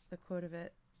the quote of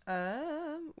it.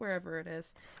 Wherever it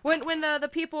is. When the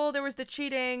people, there was the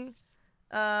cheating,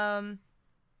 and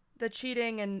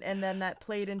then that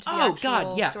played into the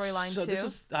actual storyline too. So this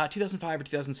was 2005 or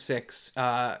 2006.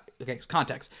 Okay,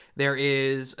 context. There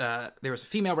was a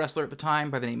female wrestler at the time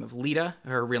by the name of Lita.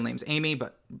 Her real name's Amy,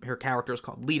 but her character is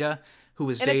called Lita, who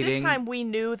was dating. And at this time, we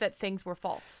knew that things were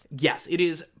false. Yes, it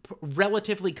is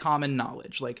relatively common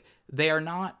knowledge. Like, they are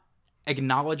not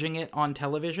acknowledging it on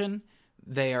television.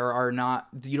 There are not,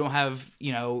 you don't have,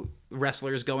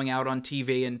 wrestlers going out on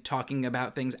TV and talking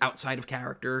about things outside of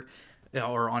character,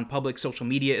 or on public social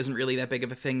media isn't really that big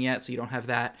of a thing yet, so you don't have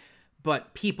that.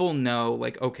 But people know,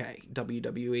 okay,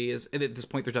 WWE is, at this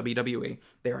point, they're WWE.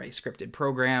 They're a scripted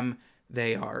program.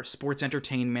 They are sports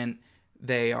entertainment.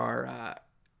 They are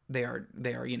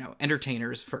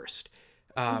entertainers first.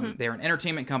 They're an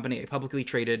entertainment company, a publicly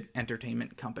traded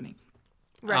entertainment company.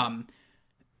 Right.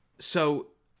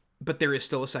 But there is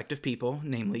still a sect of people,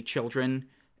 namely children,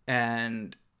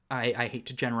 and I hate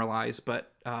to generalize,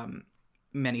 but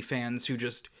many fans who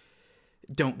just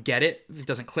don't get it. It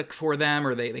doesn't click for them,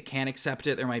 or they can't accept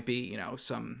it. There might be,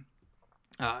 some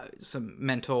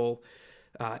mental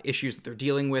issues that they're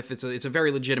dealing with. It's a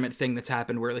very legitimate thing that's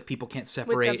happened where people can't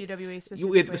separate. With WWE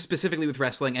specifically. Specifically with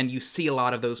wrestling, and you see a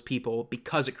lot of those people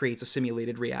because it creates a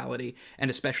simulated reality,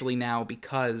 and especially now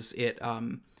because it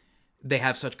they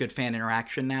have such good fan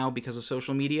interaction now because of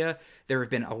social media. There have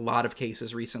been a lot of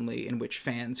cases recently in which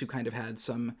fans who kind of had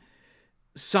some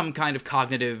kind of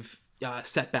cognitive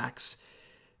setbacks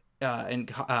and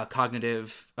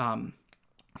cognitive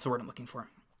what's the word I'm looking for?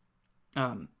 I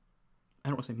don't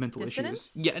want to say mental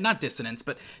dissonance? issues. Yeah, not dissonance,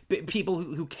 but people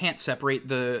who can't separate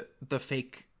the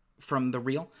fake from the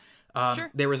real. Sure.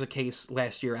 There was a case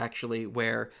last year actually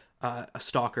where a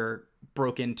stalker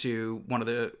broke into one of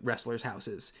the wrestlers'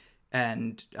 houses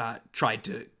and tried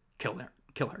to kill her.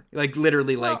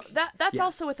 Literally, that's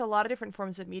also with a lot of different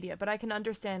forms of media, but I can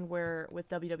understand where with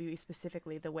WWE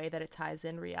specifically the way that it ties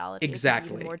in reality is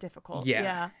even more difficult.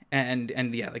 Yeah. And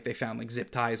they found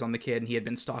zip ties on the kid, and he had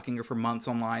been stalking her for months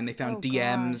online. They found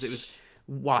DMs. Gosh. It was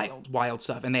wild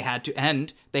stuff. And they had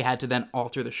to then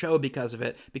alter the show because of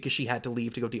it, because she had to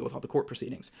leave to go deal with all the court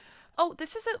proceedings. Oh,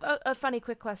 this is a funny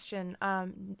quick question.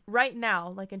 Right now,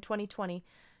 like in 2020,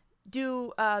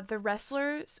 do the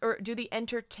wrestlers or do the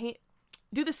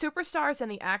superstars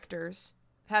and the actors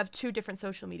have two different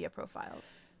social media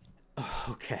profiles?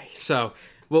 Okay, so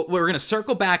we're going to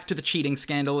circle back to the cheating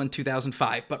scandal in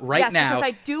 2005, but now... Yes, because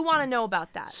I do want to know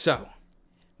about that. So,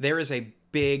 there is a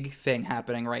big thing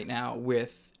happening right now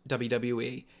with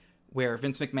WWE, where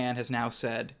Vince McMahon has now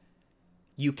said,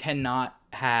 you cannot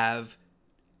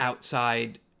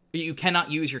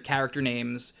use your character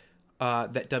names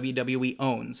that WWE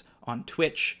owns on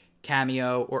Twitch,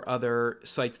 Cameo, or other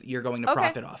sites that you're going to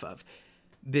profit off of.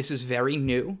 This is very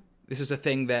new. This is a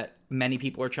thing that many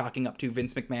people are chalking up to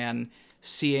Vince McMahon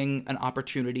seeing an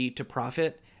opportunity to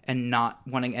profit and not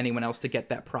wanting anyone else to get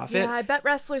that profit. Yeah, I bet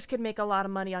wrestlers could make a lot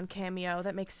of money on Cameo.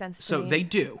 That makes sense to me. So they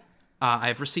do.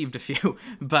 I've received a few,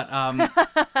 but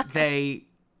they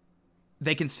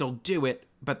can still do it,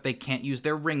 but they can't use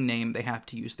their ring name. They have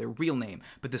to use their real name.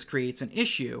 But this creates an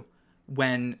issue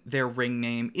when their ring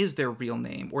name is their real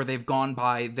name, or they've gone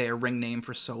by their ring name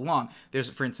for so long.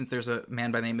 For instance, there's a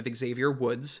man by the name of Xavier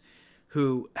Woods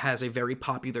who has a very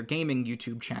popular gaming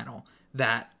YouTube channel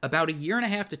that about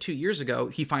 1.5 to 2 years ago,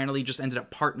 he finally just ended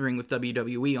up partnering with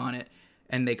WWE on it,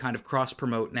 and they kind of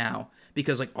cross-promote now,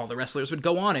 because like all the wrestlers would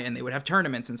go on it and they would have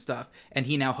tournaments and stuff, and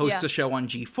he now hosts a show on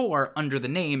G4 under the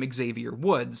name Xavier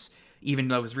Woods, even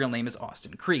though his real name is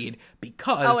Austin Creed,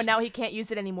 because... Oh, and now he can't use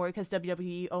it anymore because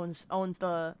WWE owns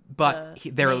the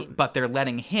name. But they're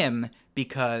letting him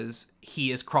because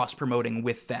he is cross-promoting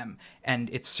with them, and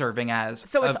it's serving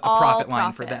as a profit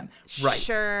line for them. Right.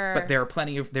 Sure. But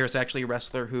there's actually a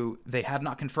wrestler who they have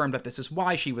not confirmed that this is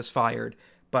why she was fired,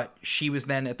 but she was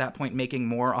then at that point making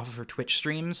more off of her Twitch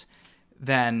streams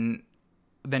than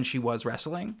she was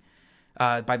wrestling.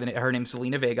 Her name's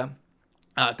Zelina Vega.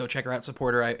 Go check her out,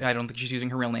 support her. I don't think she's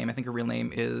using her real name. I think her real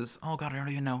name is... Oh, God, I don't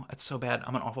even know. That's so bad.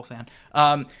 I'm an awful fan.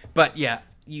 But, yeah,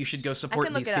 you should go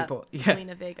support these people.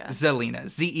 Zelina Vega. Zelina.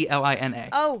 Zelina.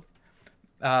 Oh.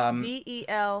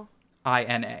 Zelina.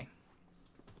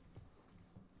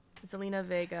 Zelina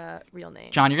Vega, real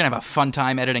name. John, you're going to have a fun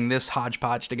time editing this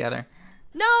hodgepodge together.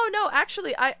 No,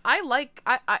 actually, I like...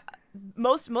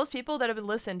 Most people that have been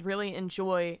listened really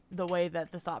enjoy the way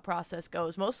that the thought process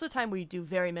goes. Most of the time we do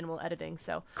very minimal editing,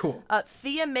 so cool.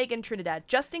 Thea Megan Trinidad,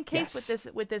 just in case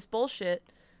with this bullshit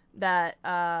that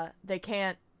they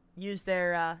can't use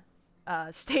their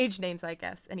stage names, I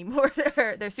guess, anymore.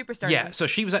 their superstar names. So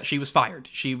she was fired.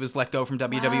 She was let go from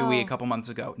WWE a couple months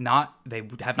ago. They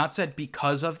have not said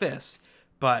because of this,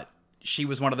 but she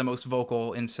was one of the most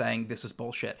vocal in saying this is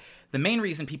bullshit. The main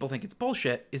reason people think it's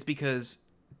bullshit is because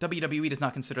WWE does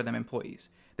not consider them employees.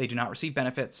 They do not receive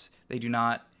benefits. They do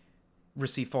not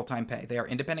receive full-time pay. They are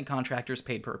independent contractors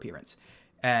paid per appearance.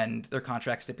 And their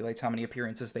contract stipulates how many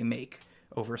appearances they make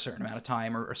over a certain amount of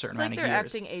time or a certain amount of years. It's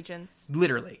like they're acting agents.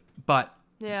 Literally. But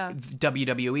yeah.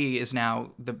 WWE is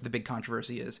now, the big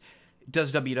controversy is,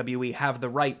 does WWE have the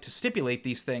right to stipulate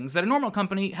these things that a normal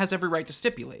company has every right to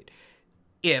stipulate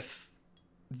if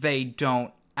they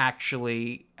don't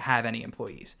actually have any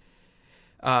employees?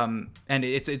 And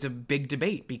it's a big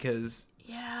debate because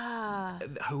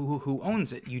who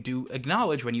owns it? You do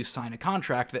acknowledge when you sign a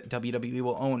contract that WWE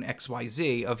will own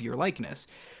XYZ of your likeness.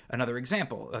 Another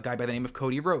example, a guy by the name of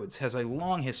Cody Rhodes has a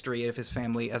long history of his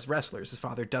family as wrestlers. His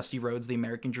father, Dusty Rhodes, the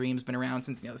American Dream, has been around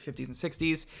since the 50s and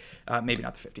 60s. Maybe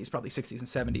not the 50s, probably 60s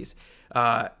and 70s.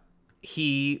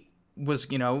 He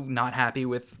was, not happy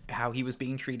with how he was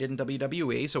being treated in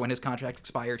WWE, so when his contract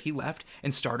expired, he left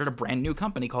and started a brand new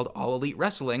company called All Elite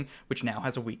Wrestling, which now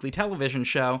has a weekly television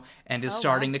show and is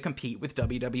starting to compete with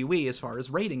WWE as far as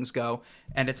ratings go,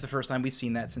 and it's the first time we've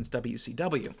seen that since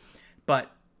WCW.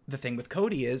 But the thing with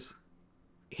Cody is,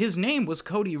 his name was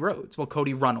Cody Rhodes. Well,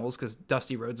 Cody Runnels, because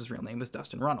Dusty Rhodes' real name was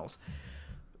Dustin Runnels.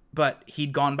 But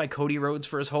he'd gone by Cody Rhodes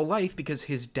for his whole life because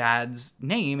his dad's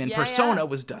name and persona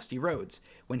was Dusty Rhodes.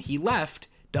 When he left,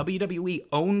 WWE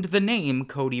owned the name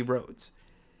Cody Rhodes.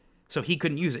 So he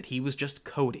couldn't use it. He was just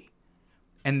Cody.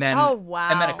 And then,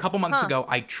 And then a couple months ago,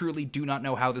 I truly do not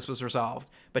know how this was resolved,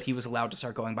 but he was allowed to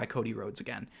start going by Cody Rhodes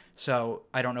again. So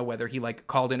I don't know whether he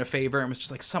called in a favor and was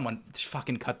just like, someone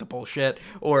fucking cut the bullshit,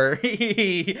 or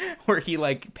he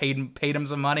paid him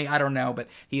some money. I don't know, but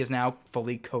he is now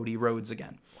fully Cody Rhodes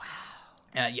again.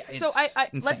 So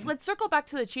let's circle back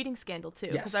to the cheating scandal too,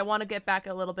 because I want to get back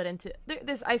a little bit into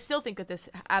this. I still think that this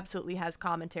absolutely has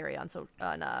commentary on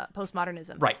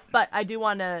postmodernism, right? But I do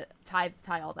want to tie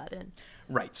all that in,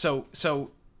 right? So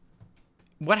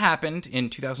what happened in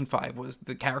 2005 was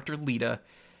the character Lita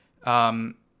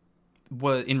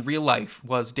was in real life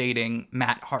was dating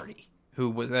Matt Hardy,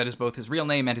 that is both his real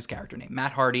name and his character name.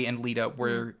 Matt Hardy and Lita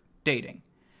were dating,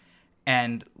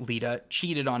 and Lita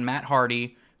cheated on Matt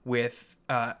Hardy with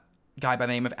a guy by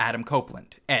the name of Adam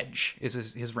Copeland. Edge is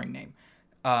his ring name.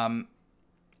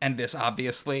 And this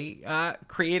obviously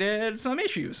created some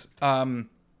issues.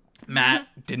 Matt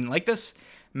didn't like this.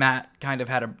 Matt kind of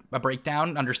had a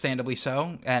breakdown, understandably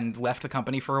so, and left the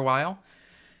company for a while.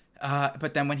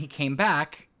 But then when he came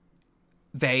back,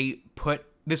 this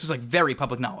was like very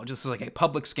public knowledge. This was like a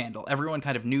public scandal. Everyone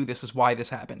kind of knew this is why this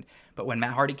happened. But when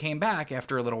Matt Hardy came back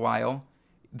after a little while,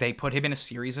 they put him in a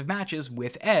series of matches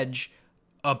with Edge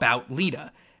about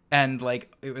Lita. And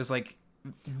like, it was like...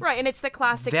 Right, and it's the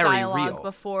classic dialogue real.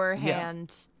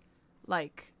 Beforehand. Yeah.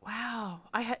 Like, wow.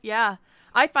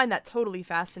 I find that totally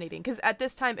fascinating. Because at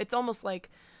this time, it's almost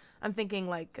like... I'm thinking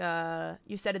like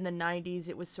you said in the 90s,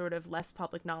 it was sort of less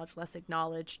public knowledge, less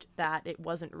acknowledged that it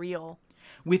wasn't real.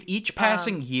 With each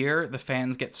passing year, the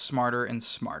fans get smarter and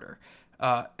smarter.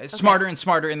 Smarter and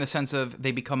smarter in the sense of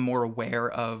they become more aware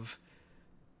of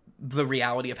the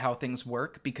reality of how things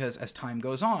work, because as time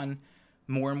goes on,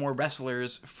 more and more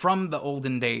wrestlers from the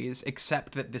olden days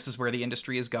accept that this is where the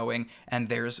industry is going, and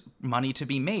there's money to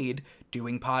be made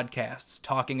doing podcasts,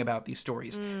 talking about these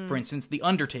stories. For instance, The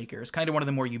Undertaker is kind of one of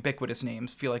the more ubiquitous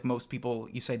names. I feel like most people,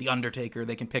 you say The Undertaker,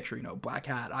 they can picture, black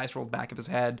hat, eyes rolled back of his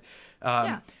head.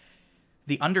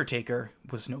 The Undertaker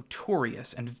was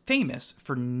notorious and famous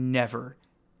for never,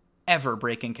 ever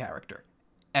breaking character.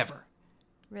 Ever.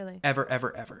 Really? Ever,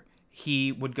 ever, ever.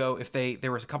 He would go,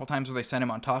 there was a couple times where they sent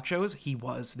him on talk shows, he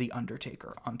was The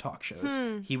Undertaker on talk shows.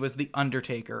 He was The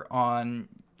Undertaker on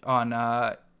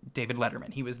David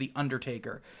Letterman. He was The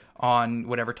Undertaker on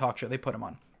whatever talk show they put him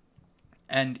on.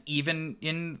 And even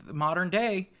in the modern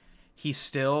day, he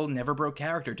still never broke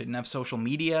character, didn't have social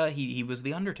media. He was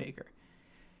The Undertaker.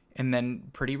 And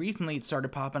then pretty recently it started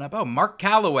popping up, Mark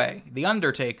Calloway, The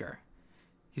Undertaker.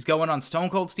 He's going on Stone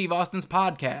Cold Steve Austin's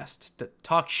podcast to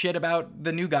talk shit about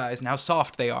the new guys and how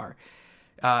soft they are.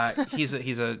 He's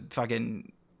a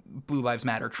fucking Blue Lives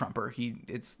Matter Trumper. I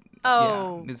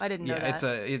didn't know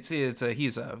that.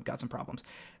 He's got some problems.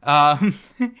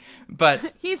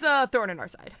 But he's a thorn in our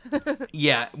side.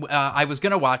 I was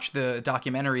gonna watch the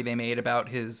documentary they made about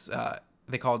his.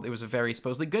 It was a very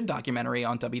supposedly good documentary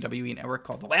on WWE Network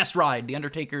called The Last Ride: The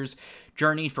Undertaker's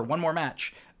Journey for One More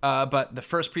Match. But the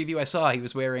first preview I saw, he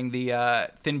was wearing the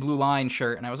Thin Blue Line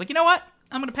shirt, and I was like, you know what?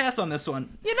 I'm going to pass on this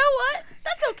one. You know what?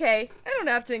 That's okay. I don't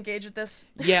have to engage with this.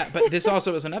 Yeah, but this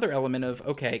also is another element of,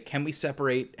 okay, can we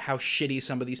separate how shitty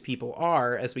some of these people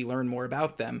are as we learn more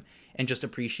about them and just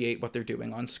appreciate what they're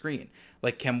doing on screen?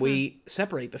 Like, can we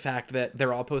separate the fact that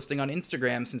they're all posting on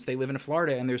Instagram since they live in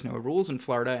Florida and there's no rules in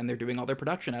Florida and they're doing all their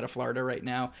production out of Florida right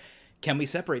now? Can we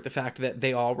separate the fact that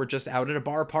they all were just out at a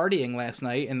bar partying last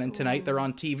night, and then tonight they're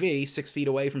on TV 6 feet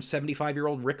away from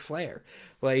 75-year-old Ric Flair?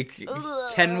 Like,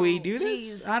 can we do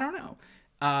this? I don't know.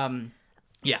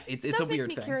 It's a weird thing. It does make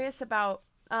me curious about,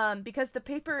 because the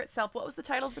paper itself, what was the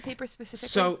title of the paper specifically?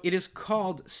 So it is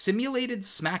called Simulated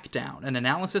SmackDown, an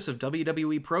analysis of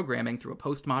WWE programming through a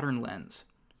postmodern lens.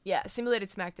 Yeah, Simulated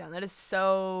SmackDown. That is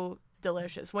so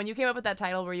delicious. When you came up with that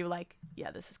title, were you like, yeah,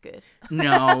 this is good?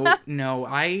 No,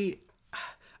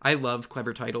 I love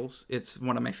clever titles. It's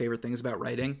one of my favorite things about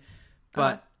writing.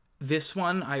 But this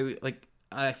one,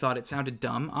 I thought it sounded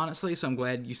dumb, honestly, so I'm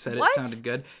glad you said it sounded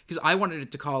good. Because I wanted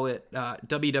it to call it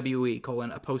WWE,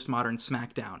 a postmodern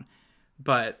SmackDown.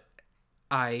 But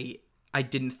I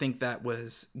didn't think that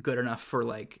was good enough for,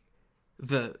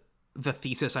 the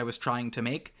thesis I was trying to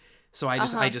make. So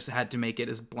I just had to make it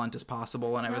as blunt as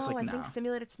possible, and I was like, no. I think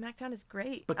Simulated SmackDown is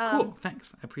great. But cool,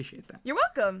 thanks. I appreciate that. You're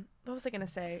welcome. What was I going to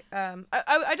say?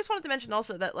 I just wanted to mention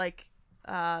also that,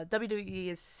 WWE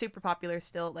is super popular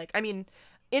still.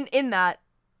 In that,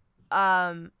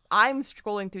 I'm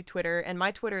scrolling through Twitter, and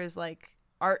my Twitter is,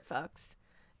 art fucks.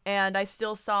 And I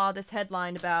still saw this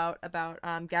headline about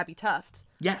Gabby Tuft.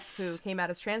 Yes. Who came out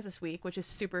as trans this week, which is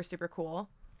super, super cool.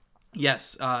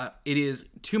 Yes. It is,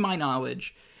 to my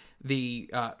knowledge, the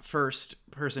first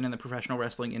person in the professional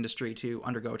wrestling industry to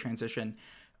undergo a transition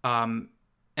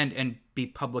and be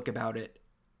public about it.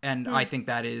 And I think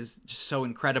that is just so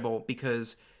incredible,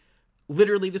 because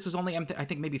literally this was only, I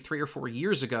think maybe 3 or 4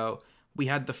 years ago, we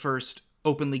had the first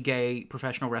openly gay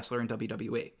professional wrestler in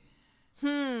WWE.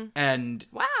 And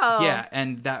wow. Yeah,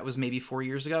 and that was maybe 4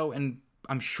 years ago, and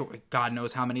I'm sure God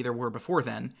knows how many there were before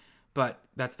then, but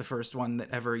that's the first one that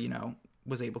ever,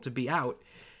 was able to be out.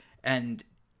 And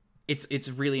it's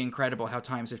really incredible how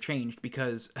times have changed,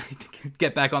 because to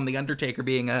get back on The Undertaker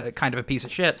being a kind of a piece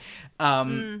of shit,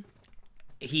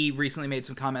 he recently made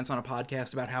some comments on a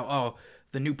podcast about how, oh,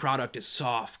 the new product is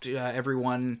soft. It's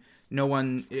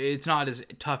not as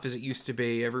tough as it used to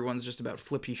be. Everyone's just about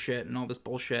flippy shit and all this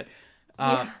bullshit.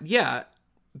 Yeah,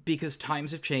 because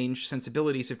times have changed,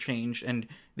 sensibilities have changed, and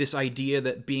this idea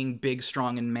that being big,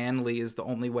 strong, and manly is the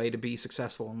only way to be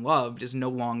successful and loved is no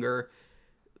longer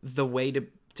the way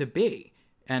to be.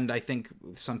 And I think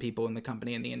some people in the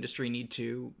company and the industry need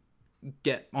to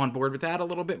get on board with that a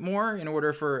little bit more in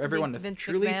order for everyone to Vince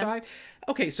truly McMahon. thrive.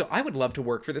 Okay, so I would love to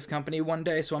work for this company one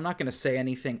day, so I'm not going to say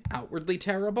anything outwardly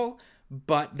terrible,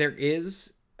 but there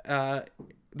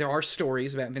are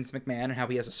stories about Vince McMahon and how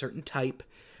he has a certain type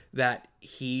that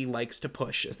he likes to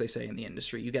push, as they say in the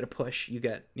industry. You get a push, you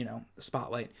get, the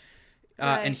spotlight.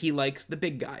 Right. And he likes the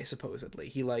big guy, supposedly.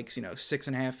 He likes,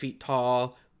 6.5 feet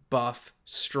tall, buff,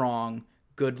 strong,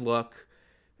 good look,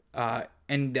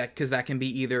 and because that can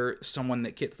be either someone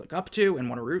that kids look up to and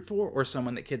want to root for, or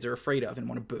someone that kids are afraid of and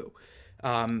want to boo.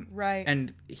 Right.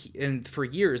 And for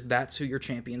years, that's who your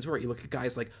champions were. You look at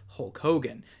guys like Hulk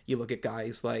Hogan. You look at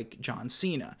guys like John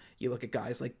Cena. You look at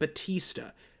guys like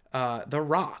Batista, The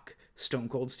Rock, Stone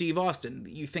Cold Steve Austin.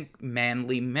 You think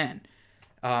manly men.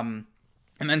 And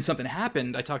then something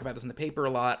happened. I talk about this in the paper a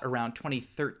lot around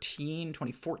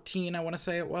 2014, I want to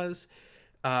say it was.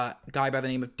 Guy by the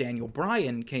name of Daniel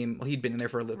Bryan he'd been in there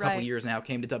for a couple years now,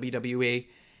 came to WWE,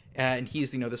 and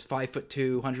he's, this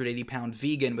 5'2", 180-pound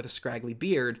vegan with a scraggly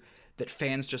beard that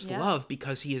fans just love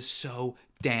because he is so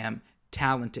damn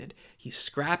talented. He's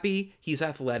scrappy, he's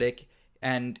athletic,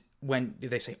 and when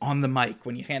they say on the mic,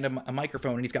 when you hand him a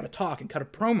microphone and he's got to talk and cut a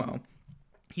promo,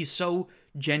 he's so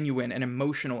genuine and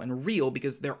emotional and real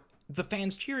because the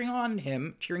fans cheering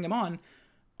him on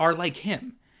are like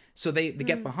him. So they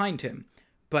get behind him.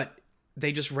 But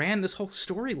they just ran this whole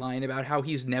storyline about how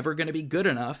he's never going to be good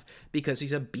enough because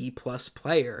he's a B+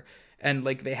 player. And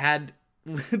like they had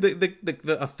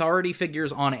the authority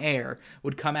figures on air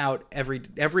would come out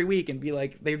every week and be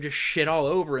like, they would just shit all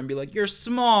over and be like, you're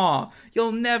small,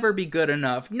 you'll never be good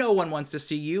enough, no one wants to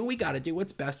see you, we got to do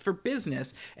what's best for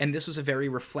business. And this was a very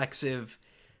reflexive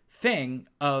thing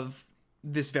of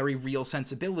this very real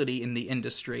sensibility in the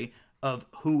industry of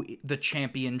who the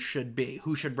champion should be,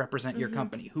 who should represent your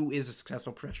company, who is a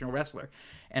successful professional wrestler.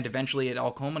 And eventually it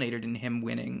all culminated in him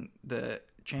winning the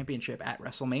championship at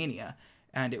WrestleMania.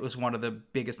 And it was one of the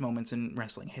biggest moments in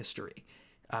wrestling history.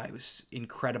 It was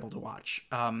incredible to watch.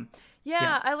 I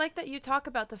like that you talk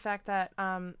about the fact that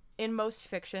in most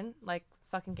fiction, like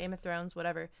fucking Game of Thrones,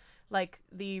 whatever, like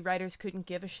the writers couldn't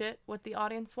give a shit what the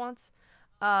audience wants.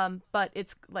 But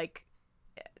it's like,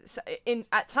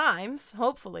 at times,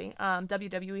 hopefully,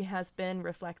 WWE has been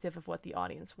reflective of what the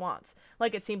audience wants.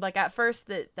 Like it seemed like at first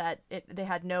that they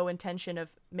had no intention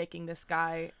of making this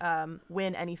guy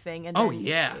win anything, and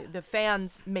the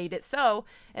fans made it so,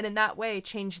 and in that way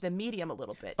changed the medium a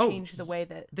little bit, changed the way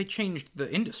that they changed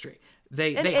the industry.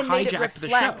 They hijacked made it reflect the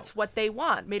show. What they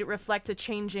want, made it reflect a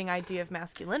changing idea of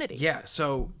masculinity. Yeah,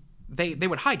 so they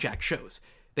would hijack shows.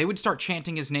 They would start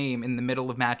chanting his name in the middle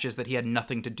of matches that he had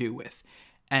nothing to do with.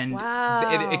 And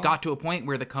it got to a point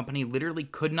where the company literally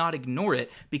could not ignore it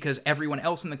because everyone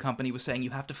else in the company was saying,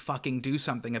 you have to fucking do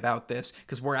something about this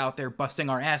because we're out there busting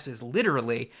our asses,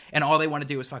 literally, and all they want to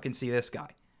do is fucking see this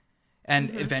guy.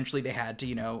 And eventually they had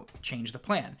to, change the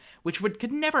plan, which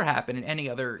could never happen in any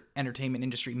other entertainment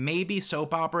industry. Maybe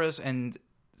soap operas and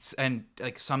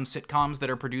like some sitcoms that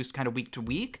are produced kind of week to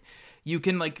week. You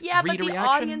can read a reaction. But the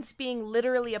audience being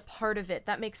literally a part of it,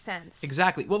 that makes sense.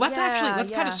 Exactly. Well, let's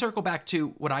kind of circle back to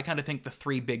what I kind of think the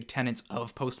three big tenets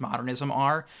of postmodernism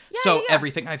are.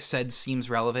 Everything I've said seems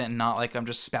relevant and not like I'm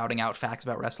just spouting out facts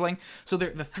about wrestling. So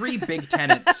the three big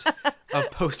tenets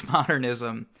of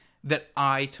postmodernism that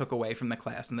I took away from the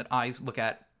class and that I look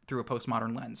at through a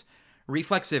postmodern lens.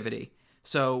 Reflexivity.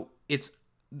 So it's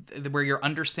where your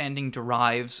understanding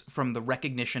derives from the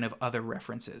recognition of other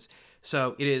references.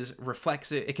 So it is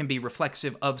reflexive. It can be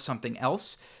reflexive of something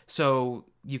else. So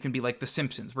you can be like The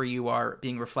Simpsons, where you are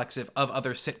being reflexive of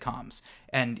other sitcoms,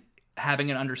 and having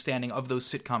an understanding of those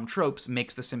sitcom tropes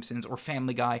makes The Simpsons or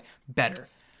Family Guy better.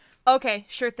 Okay,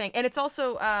 sure thing. And it's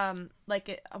also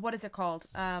what is it called?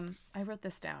 I wrote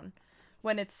this down.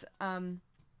 When it's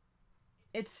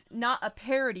not a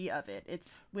parody of it.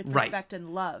 It's with respect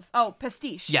and love. Oh,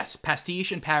 pastiche. Yes,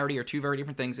 pastiche and parody are two very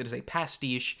different things. It is a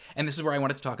pastiche, and this is where I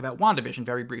wanted to talk about WandaVision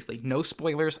very briefly. No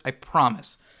spoilers, I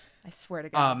promise. I swear to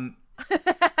God.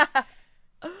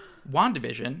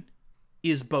 WandaVision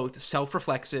is both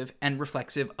self-reflexive and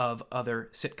reflexive of other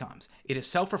sitcoms. It is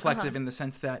self-reflexive in the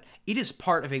sense that it is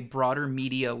part of a broader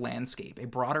media landscape, a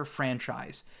broader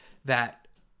franchise that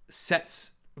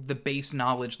sets the base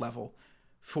knowledge level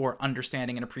for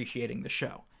understanding and appreciating the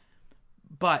show.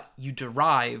 But you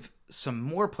derive some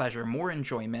more pleasure, more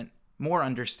enjoyment, more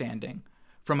understanding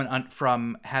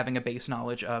from having a base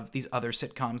knowledge of these other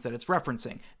sitcoms that it's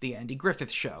referencing. The Andy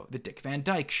Griffith Show, the Dick Van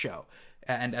Dyke Show,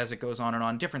 and as it goes on and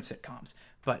on, different sitcoms.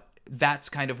 But that's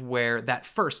kind of where that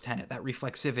first tenet, that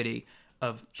reflexivity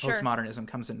of postmodernism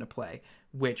comes into play,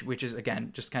 which is,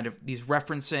 again, just kind of these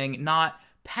referencing, not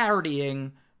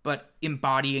parodying, but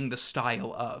embodying the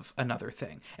style of another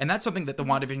thing. And that's something that the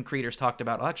WandaVision creators talked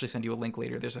about. I'll actually send you a link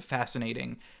later. There's a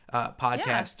fascinating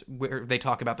podcast where they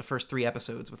talk about the first 3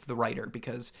 episodes with the writer,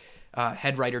 because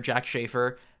head writer Jack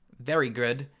Schaefer, very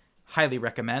good, highly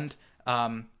recommend.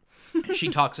 She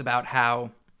talks about how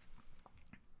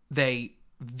they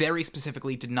very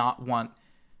specifically did not want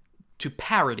to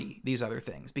parody these other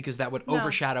things, because that would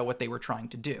overshadow what they were trying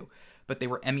to do. But they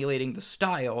were emulating the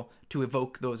style to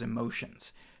evoke those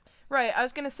emotions. Right. I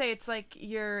was going to say, it's like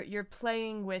you're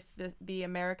playing with the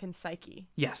American psyche.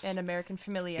 Yes. And American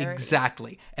familiarity.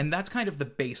 Exactly. And that's kind of the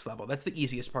base level. That's the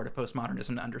easiest part of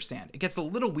postmodernism to understand. It gets a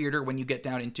little weirder when you get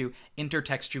down into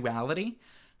intertextuality.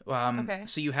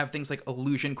 So you have things like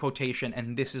allusion, quotation,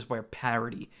 and this is where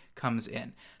parody comes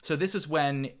in. So this is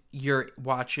when you're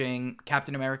watching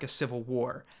Captain America Civil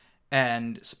War,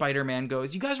 and Spider-Man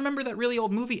goes, "You guys remember that really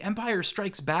old movie, Empire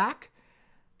Strikes Back?"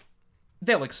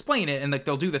 They'll explain it, and like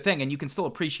they'll do the thing, and you can still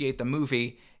appreciate the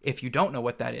movie if you don't know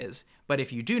what that is. But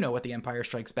if you do know what the Empire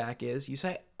Strikes Back is, you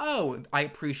say, "Oh, I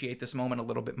appreciate this moment a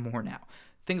little bit more now."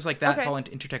 Things like that fall into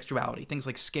intertextuality. Things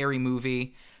like Scary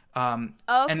Movie. And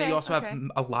then you also have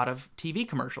a lot of TV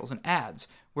commercials and ads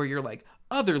where you're like,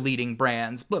 other leading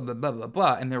brands, blah, blah, blah, blah,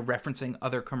 blah, and they're referencing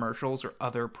other commercials or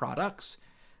other products.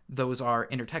 Those are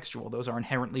intertextual. Those are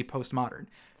inherently postmodern.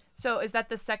 So is that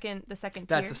the second tier?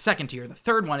 That's the second tier. The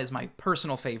third one is my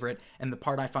personal favorite and the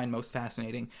part I find most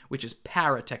fascinating, which is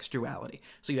paratextuality.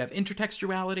 So you have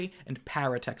intertextuality and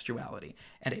paratextuality.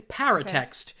 And a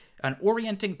paratext, an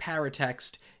orienting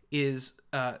paratext, is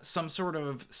some sort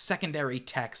of secondary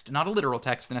text, not a literal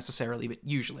text necessarily, but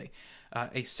usually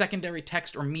a secondary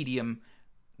text or medium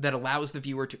that allows the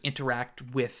viewer to interact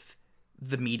with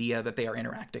the media that they are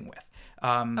interacting with.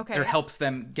 It helps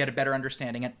them get a better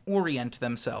understanding and orient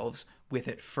themselves with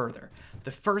it further.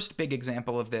 The first big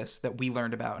example of this that we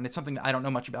learned about, and it's something that I don't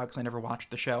know much about because I never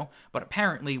watched the show, but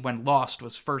apparently when Lost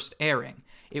was first airing,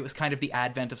 it was kind of the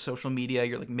advent of social media,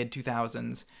 you're like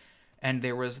mid-2000s, and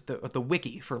there was the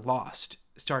wiki for Lost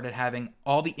started having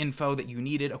all the info that you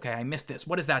needed. Okay, I missed this.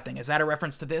 What is that thing? Is that a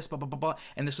reference to this? Blah, blah, blah, blah.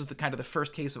 And this was the kind of the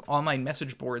first case of online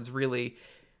message boards really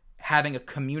having a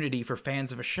community for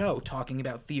fans of a show, talking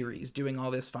about theories, doing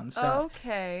all this fun stuff.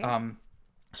 Okay.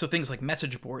 So things like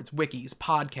message boards, wikis,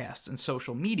 podcasts, and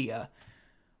social media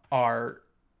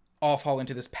all fall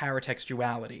into this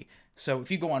paratextuality. So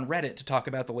if you go on Reddit to talk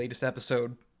about the latest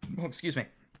episode,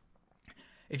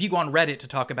 if you go on Reddit to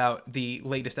talk about the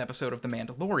latest episode of The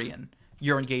Mandalorian,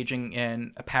 you're engaging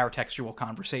in a paratextual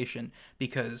conversation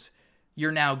because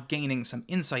you're now gaining some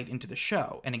insight into the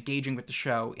show and engaging with the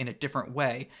show in a different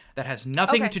way that has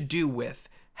nothing to do with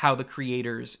how the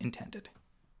creators intended.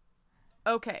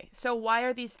 Okay, so why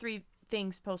are these three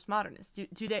things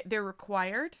postmodernist? They're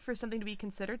required for something to be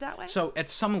considered that way? So at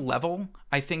some level,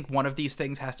 I think one of these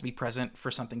things has to be present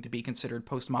for something to be considered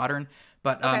postmodern.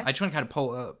 But I just want to kind of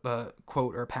pull a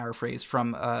quote or a paraphrase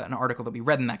from an article that we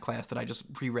read in that class that I just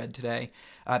reread today.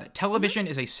 That television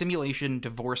is a simulation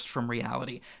divorced from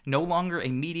reality, no longer a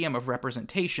medium of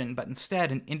representation, but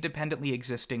instead an independently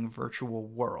existing virtual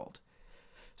world.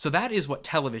 So that is what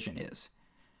television is.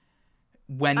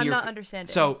 I'm not understanding.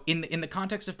 So in the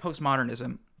context of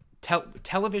postmodernism,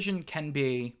 television can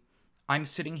be, I'm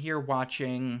sitting here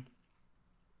watching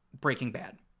Breaking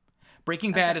Bad.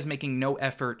 Breaking Bad is making no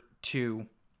effort to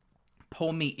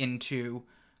pull me into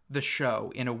the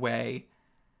show in a way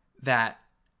that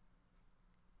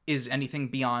is anything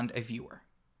beyond a viewer.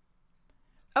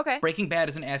 Okay. Breaking Bad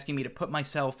isn't asking me to put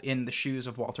myself in the shoes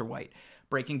of Walter White.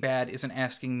 Breaking Bad isn't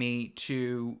asking me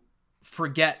to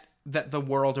forget that the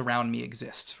world around me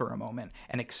exists for a moment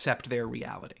and accept their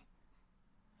reality.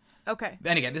 Okay.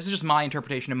 And again, this is just my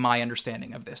interpretation and my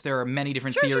understanding of this. There are many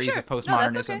different theories of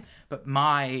postmodernism, but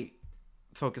my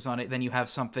focus on it, then you have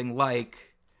something like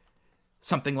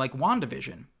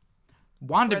WandaVision.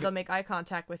 Where they'll make eye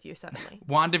contact with you suddenly.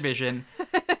 WandaVision,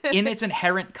 in its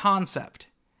inherent concept,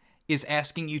 is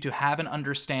asking you to have an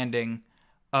understanding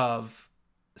of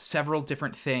several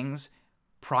different things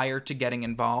prior to getting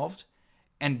involved,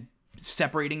 and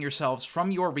separating yourselves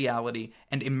from your reality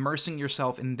and immersing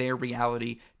yourself in their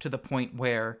reality to the point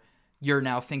where you're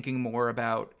now thinking more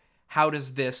about how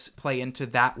does this play into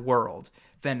that world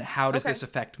than how does this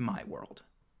affect my world.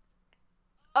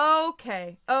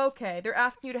 Okay. They're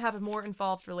asking you to have a more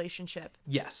involved relationship.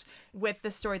 Yes. With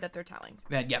the story that they're telling.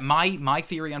 Yeah, my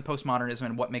theory on postmodernism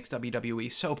and what makes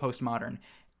WWE so postmodern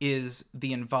is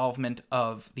the involvement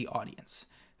of the audience.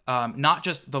 Not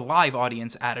just the live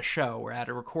audience at a show or at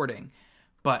a recording,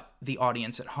 but the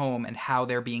audience at home and how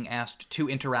they're being asked to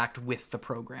interact with the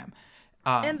program.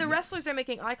 And the wrestlers are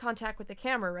making eye contact with the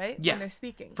camera, right? Yeah. When they're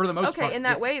speaking. For the most part. Okay, in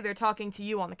that way, they're talking to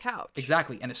you on the couch.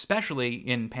 Exactly. And especially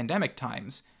in pandemic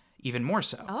times, even more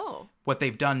so. Oh. What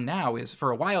they've done now is,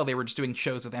 for a while, they were just doing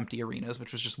shows with empty arenas,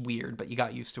 which was just weird, but you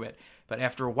got used to it. But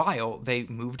after a while, they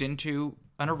moved into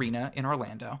an arena in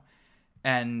Orlando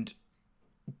and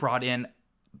brought in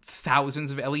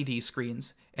thousands of LED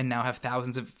screens and now have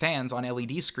thousands of fans on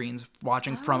LED screens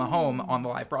watching from a home on the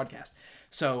live broadcast.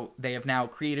 So they have now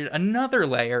created another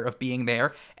layer of being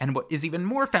there. And what is even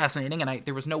more fascinating, and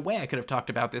there was no way I could have talked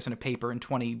about this in a paper in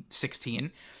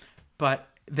 2016, but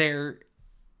they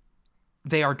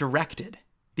are directed.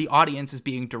 The audience is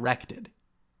being directed.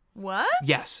 What?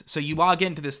 Yes. So you log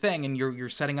into this thing and you're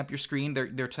setting up your screen.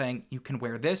 They're saying you can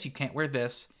wear this, you can't wear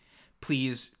this.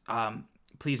 Please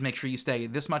make sure you stay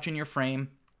this much in your frame.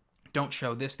 Don't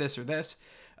show this, or this.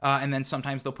 And then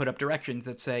sometimes they'll put up directions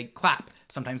that say clap.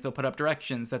 Sometimes they'll put up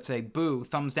directions that say boo,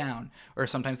 thumbs down. Or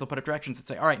sometimes they'll put up directions that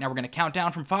say, all right, now we're going to count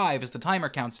down from 5 as the timer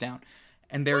counts down.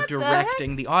 And they're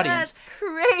directing the audience. That's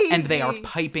crazy. And they are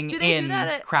piping in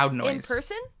crowd noise. In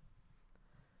person?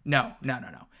 No.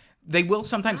 They will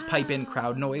sometimes pipe in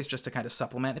crowd noise just to kind of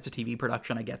supplement. It's a TV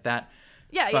production, I get that.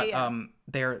 Yeah.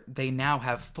 They now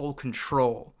have full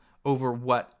control over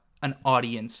what an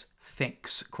audience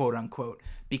thinks, quote unquote,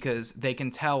 because they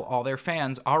can tell all their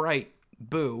fans, all right,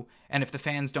 boo. And if the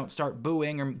fans don't start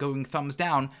booing or going thumbs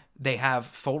down, they have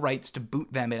full rights to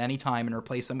boot them at any time and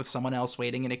replace them with someone else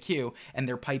waiting in a queue. And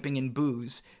they're piping in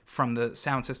boos from the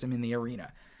sound system in the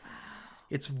arena. Wow.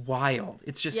 It's wild.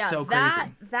 It's just so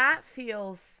crazy. That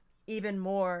feels even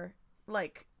more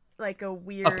like a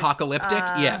weird apocalyptic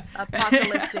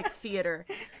apocalyptic theater.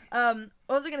 What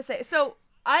was I gonna say? So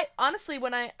I honestly,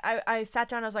 when I sat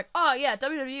down, I was like, oh yeah,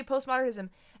 WWE postmodernism,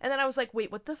 and then I was like,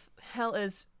 wait, what the hell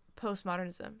is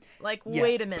postmodernism? Like,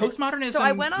 wait a minute, postmodernism. So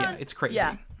I went on. Yeah, it's crazy.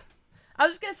 Yeah, I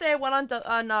was just gonna say I went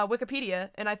on Wikipedia,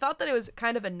 and I thought that it was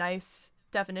kind of a nice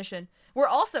definition. We're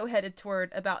also headed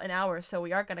toward about an hour, so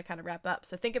we are gonna kind of wrap up.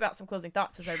 So think about some closing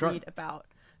thoughts as I read about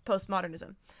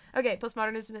postmodernism. Okay,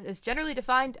 postmodernism is generally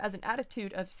defined as an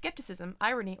attitude of skepticism,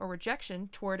 irony, or rejection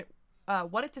toward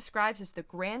what it describes as the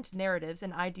grand narratives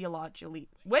and ideology.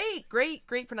 Great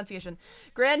pronunciation.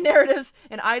 Grand narratives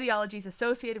and ideologies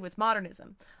associated with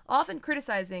modernism, often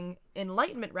criticizing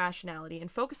Enlightenment rationality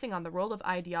and focusing on the role of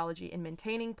ideology in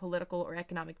maintaining political or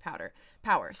economic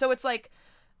power. So it's like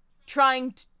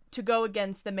trying to go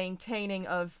against the maintaining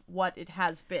of what it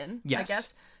has been, yes. I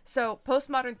guess. So,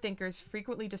 postmodern thinkers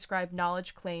frequently describe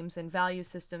knowledge claims and value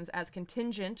systems as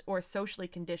contingent or socially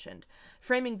conditioned,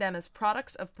 framing them as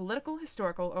products of political,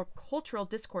 historical, or cultural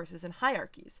discourses and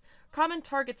hierarchies. Common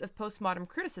targets of postmodern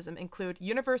criticism include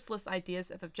universalist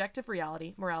ideas of objective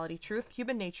reality, morality, truth,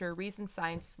 human nature, reason,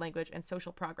 science, language, and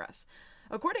social progress.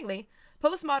 Accordingly,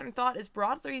 postmodern thought is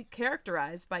broadly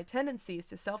characterized by tendencies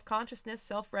to self-consciousness,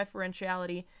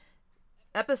 self-referentiality,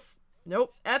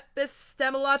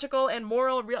 epistemological and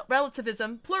moral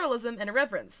relativism, pluralism, and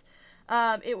irreverence.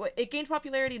 It gained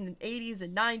popularity in the 80s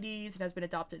and 90s and has been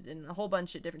adopted in a whole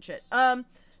bunch of different shit.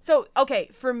 So, okay,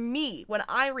 for me, when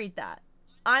I read that,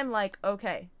 I'm like,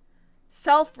 okay,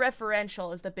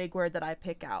 self-referential is the big word that I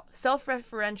pick out.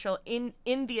 Self-referential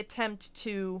in the attempt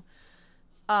to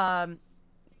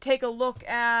take a look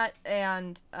at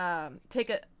and take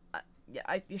a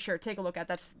look at,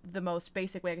 that's the most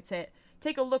basic way I could say it.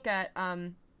 Take a look at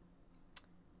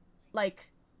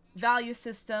like value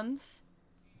systems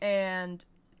and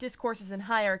discourses and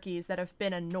hierarchies that have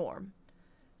been a norm.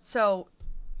 So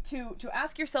to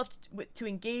ask yourself to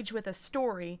engage with a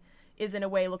story is in a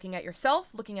way looking at yourself,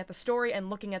 looking at the story, and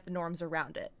looking at the norms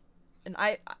around it. And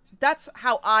that's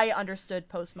how I understood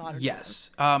postmodernism.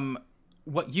 Yes.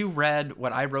 What you read,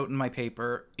 what I wrote in my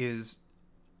paper is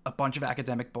a bunch of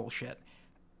academic bullshit.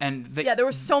 And there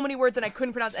were so many words and I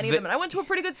couldn't pronounce any of them. And I went to a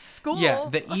pretty good school. Yeah,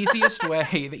 the easiest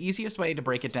way to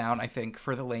break it down, I think,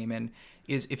 for the layman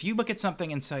is if you look at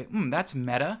something and say, that's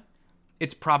meta,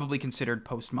 it's probably considered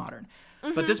postmodern.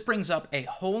 Mm-hmm. But this brings up a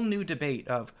whole new debate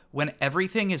of when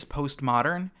everything is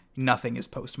postmodern, nothing is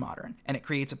postmodern. And it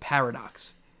creates a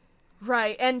paradox.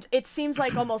 Right, and it seems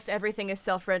like almost everything is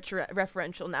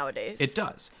self-referential nowadays. It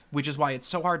does, which is why it's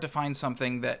so hard to find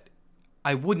something that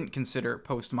I wouldn't consider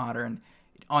postmodern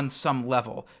on some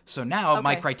level. So now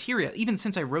my Okay. criteria, even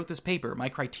since I wrote this paper, my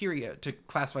criteria to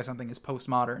classify something as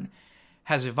postmodern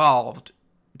has evolved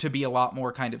to be a lot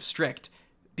more kind of strict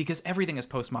because everything is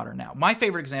postmodern now. My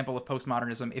favorite example of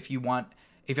postmodernism, if you want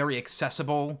a very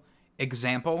accessible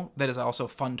example that is also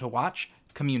fun to watch,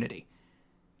 Community.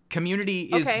 Community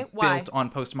is Okay, why? built on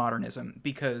postmodernism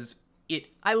because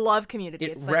I love Community.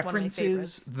 it It's like one of my references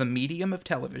favorites. the medium of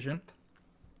television.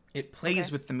 It plays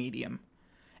Okay. with the medium,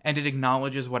 and it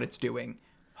acknowledges what it's doing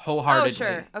wholeheartedly. Oh,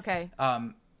 sure. Okay.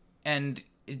 And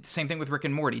same thing with Rick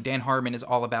and Morty. Dan Harmon is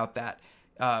all about that.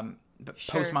 But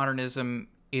Sure. postmodernism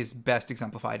is best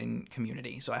exemplified in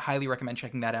Community. So I highly recommend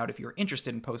checking that out if you're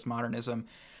interested in postmodernism.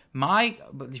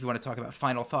 If you want to talk about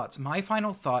final thoughts, my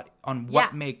final thought on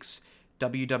what Yeah. makes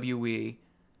WWE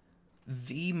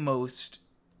the most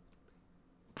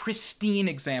pristine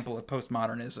example of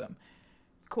postmodernism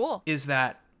Cool. is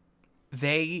that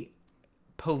they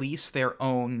police their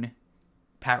own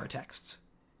paratexts.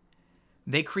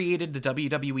 They created the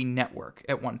WWE Network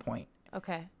at one point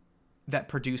Okay. that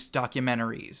produced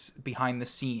documentaries behind the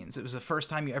scenes. It was the first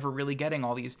time you're ever really getting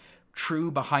all these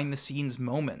true behind the scenes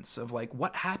moments of like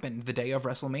what happened the day of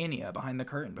WrestleMania behind the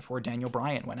curtain before Daniel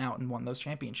Bryan went out and won those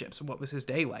championships. What was his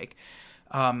day like?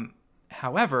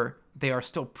 However, they are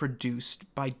still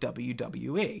produced by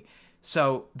WWE.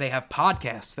 So they have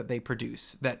podcasts that they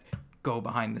produce that go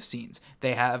behind the scenes.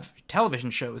 They have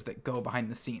television shows that go behind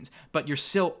the scenes, but you're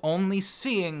still only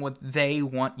seeing what they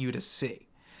want you to see.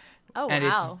 Oh, And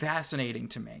wow. it's fascinating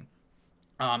to me.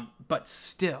 But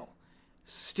still,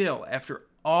 after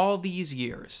all these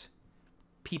years,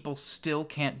 people still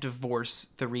can't divorce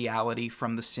the reality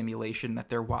from the simulation that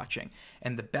they're watching.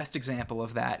 And the best example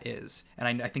of that is,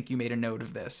 and I think you made a note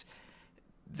of this,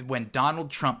 when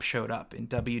Donald Trump showed up in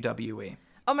WWE.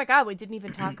 Oh my God, we didn't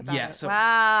even talk about Yeah, it. so-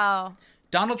 Wow.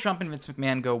 Donald Trump and Vince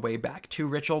McMahon go way back. Two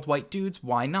rich old white dudes,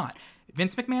 why not?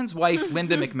 Vince McMahon's wife,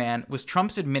 Linda McMahon, was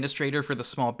Trump's administrator for the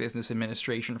Small Business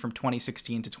Administration from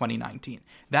 2016 to 2019.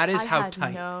 That is I how had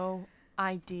tight. no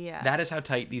idea. That is how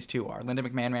tight these two are. Linda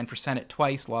McMahon ran for Senate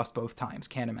twice, lost both times.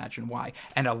 Can't imagine why.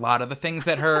 And a lot of the things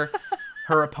that her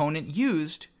opponent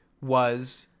used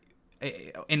was,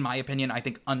 in my opinion, I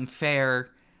think unfair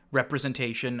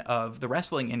representation of the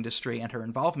wrestling industry and her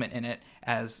involvement in it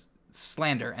as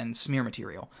slander and smear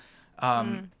material.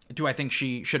 Do I think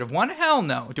she should have won? Hell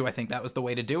no. Do I think that was the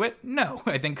way to do it? No.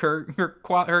 I think her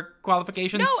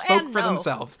qualifications No spoke and for no.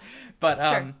 themselves. But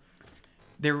Sure.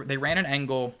 they ran an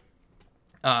angle.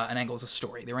 An angle is a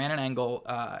story. They ran an angle.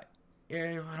 I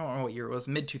don't know what year it was.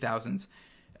 Mid 2000s,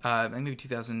 maybe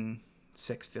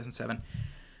 2006, 2007.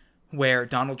 Where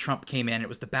Donald Trump came in. It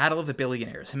was the Battle of the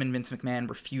Billionaires. Him and Vince McMahon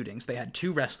were feuding. So they had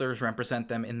two wrestlers represent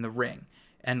them in the ring.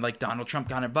 And like Donald Trump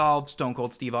got involved. Stone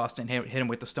Cold Steve Austin hit him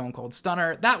with the Stone Cold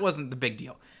Stunner. That wasn't the big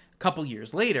deal. A couple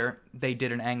years later, they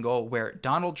did an angle where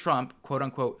Donald Trump, quote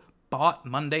unquote, bought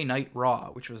Monday Night Raw,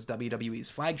 which was WWE's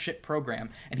flagship program,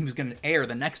 and he was going to air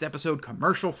the next episode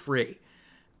commercial free.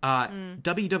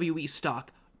 WWE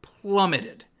stock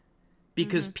plummeted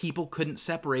because people couldn't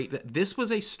separate that this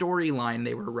was a storyline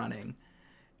they were running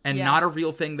and Yeah. not a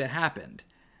real thing that happened.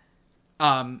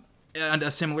 And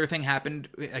a similar thing happened,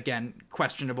 again,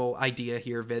 questionable idea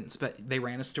here, Vince, but they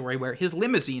ran a story where his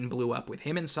limousine blew up with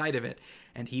him inside of it,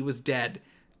 and he was dead.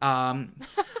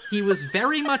 He was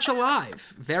very much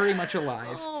alive. Very much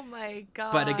alive. Oh my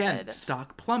God. But again,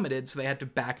 stock plummeted, so they had to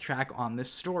backtrack on this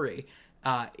story.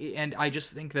 And I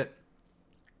just think that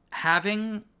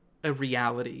having a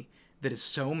reality that is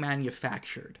so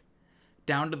manufactured,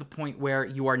 down to the point where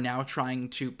you are now trying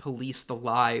to police the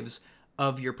lives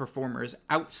of your performers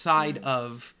outside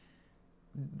of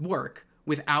work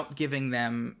without giving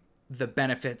them the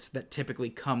benefits that typically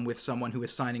come with someone who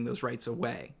is signing those rights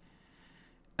away.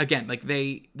 Again, like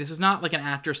this is not like an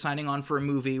actor signing on for a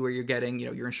movie where you're getting,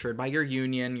 you're insured by your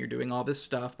union, you're doing all this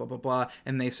stuff, blah, blah, blah.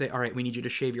 And they say, all right, we need you to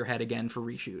shave your head again for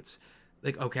reshoots.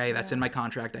 Like, okay, that's in my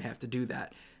contract. I have to do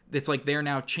that. It's like they're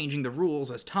now changing the rules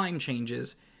as time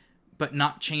changes, but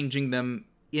not changing them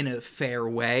in a fair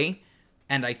way.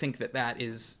 And I think that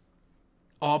is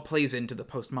all plays into the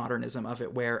postmodernism of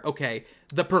it, where, okay,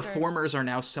 the performers are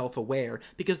now self-aware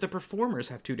because the performers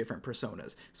have two different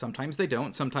personas. Sometimes they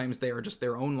don't. Sometimes they are just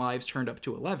their own lives turned up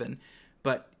to 11.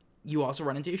 But you also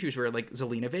run into issues where, like,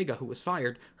 Zelina Vega, who was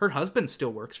fired, her husband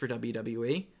still works for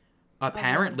WWE.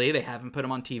 Apparently, they haven't put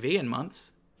him on TV in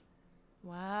months.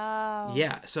 Wow.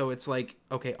 Yeah, so it's like,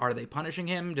 okay, are they punishing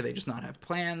him? Do they just not have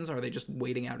plans? Are they just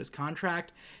waiting out his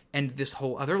contract? And this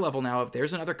whole other level now of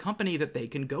there's another company that they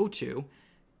can go to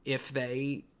if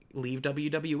they leave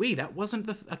WWE. That wasn't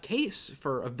a case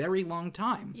for a very long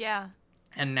time. Yeah.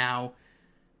 And now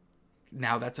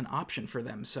now that's an option for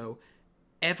them. So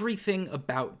everything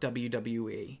about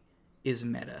WWE is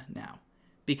meta now,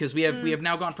 because we have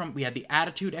now gone from, we had the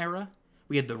Attitude Era,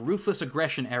 we had the Ruthless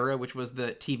Aggression Era, which was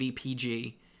the TV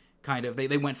PG kind of,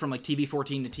 they went from like TV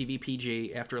 14 to TV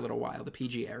PG after a little while, the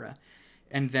PG era,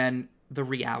 and then the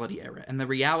Reality Era. And the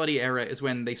Reality Era is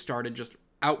when they started just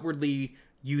outwardly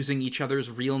using each other's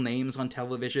real names on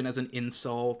television as an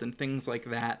insult and things like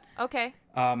that. Okay.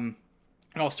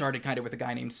 It all started kind of with a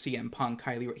guy named CM Punk.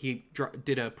 He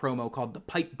did a promo called The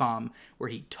Pipe Bomb, where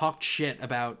he talked shit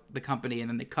about the company, and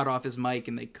then they cut off his mic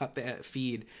and they cut the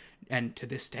feed. And to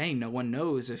this day, no one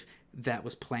knows if that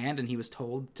was planned and he was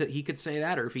told he could say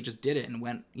that, or if he just did it and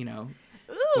went,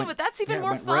 but that's even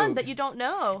more fun rogue. That you don't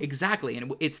know. Exactly.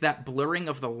 And it's that blurring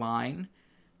of the line,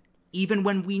 even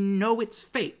when we know it's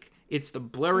fake. It's the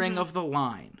blurring of the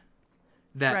line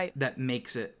that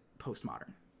makes it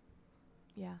postmodern.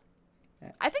 Yeah.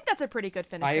 I think that's a pretty good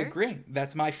finisher. I agree.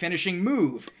 That's my finishing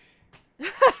move.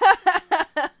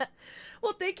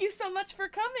 Well, thank you so much for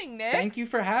coming, Nick. Thank you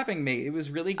for having me. It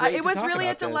was really great. It was really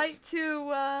a delight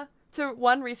to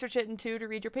one, research it, and two, to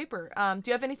read your paper. Do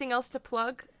you have anything else to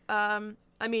plug?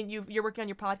 I mean, you're working on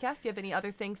your podcast. Do you have any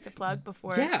other things to plug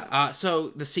before? Yeah. So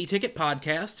the C-Ticket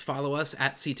Podcast. Follow us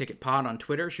at C-Ticket-Pod on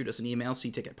Twitter. Shoot us an email,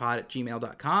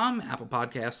 cticketpod@gmail.com. Apple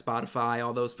Podcasts, Spotify,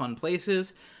 all those fun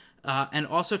places. And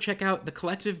also check out The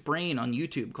Collective Brain on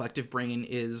YouTube. Collective Brain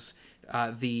is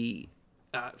the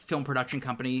film production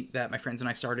company that my friends and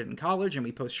I started in college, and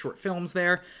we post short films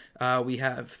there. We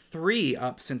have 3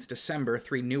 up since December,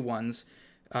 3 new ones,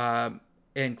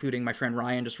 including my friend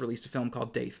Ryan just released a film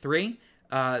called Day 3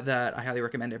 that I highly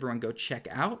recommend everyone go check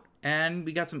out. And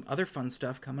we got some other fun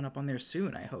stuff coming up on there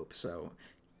soon, I hope. So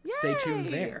stay tuned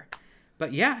there.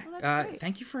 But yeah,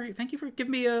 thank you for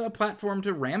giving me a platform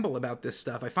to ramble about this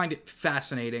stuff. I find it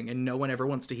fascinating, and no one ever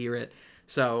wants to hear it.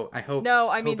 So I hope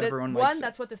everyone likes it.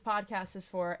 That's what this podcast is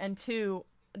for, and 2,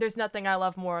 there's nothing I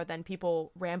love more than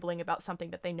people rambling about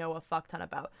something that they know a fuck ton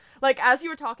about. Like, as you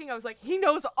were talking, I was like, he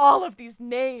knows all of these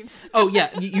names. Oh yeah,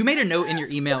 you made a note in your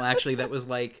email actually that was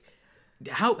like,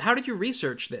 how did you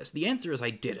research this? The answer is I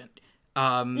didn't.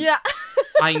 Yeah.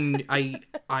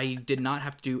 I did not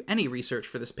have to do any research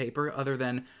for this paper other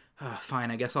than,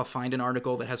 fine, I guess I'll find an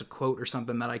article that has a quote or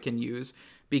something that I can use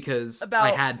because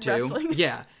I had to. Wrestling.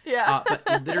 Yeah. Yeah.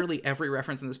 But literally every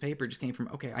reference in this paper just came from,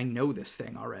 okay, I know this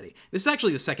thing already. This is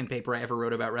actually the second paper I ever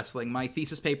wrote about wrestling. My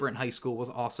thesis paper in high school was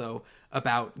also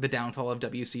about the downfall of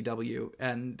WCW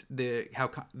and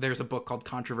there's a book called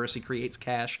Controversy Creates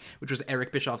Cash, which was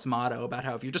Eric Bischoff's motto about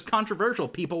how if you're just controversial,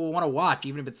 people will want to watch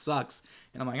even if it sucks.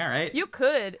 And I'm like, all right. You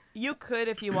could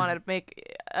if you wanted to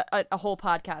make a whole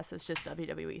podcast that's just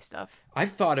WWE stuff.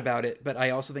 I've thought about it, but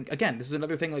I also think, again, this is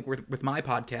another thing like with my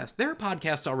podcast. There are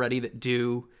podcasts already that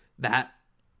do that.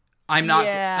 I'm not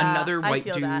another white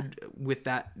dude with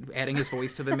that. Adding his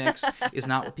voice to the mix is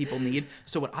not what people need.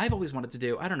 So what I've always wanted to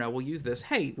do, I don't know, we'll use this.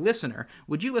 Hey, listener,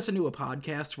 would you listen to a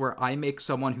podcast where I make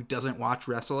someone who doesn't watch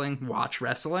wrestling watch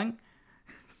wrestling?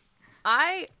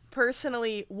 I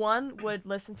personally, 1, would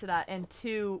listen to that, and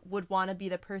 2, would want to be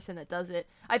the person that does it.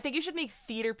 I think you should make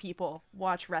theater people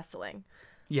watch wrestling.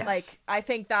 Yes. Like, I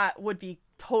think that would be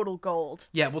total gold.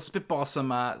 Yeah, we'll spitball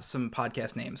some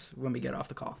podcast names when we get off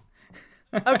the call.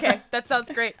 Okay, that sounds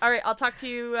great. All right, I'll talk to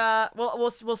you.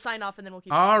 We'll sign off and then we'll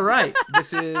keep. All right,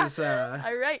 this is.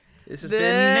 All right, this has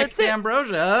been Nick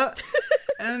D'Ambrosia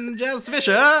and Jess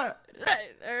Fisher. All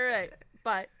right,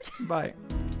 bye. Bye.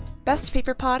 Best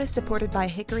Paper Pod is supported by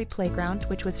Hickory Playground,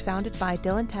 which was founded by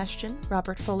Dylan Teschen,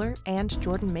 Robert Fuller, and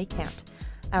Jordan Maycant.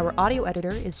 Our audio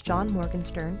editor is John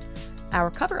Morgenstern.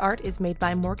 Our cover art is made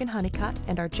by Morgan Honeycutt,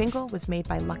 and our jingle was made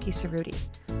by Lucky Cerruti.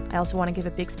 I also want to give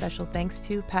a big special thanks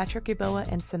to Patrick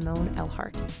Uboa and Simone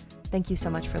Elhart. Thank you so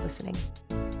much for listening.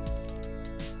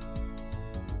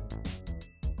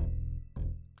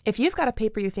 If you've got a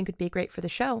paper you think would be great for the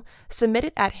show, submit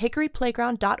it at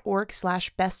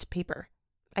hickoryplayground.org/bestpaper.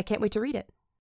 I can't wait to read it.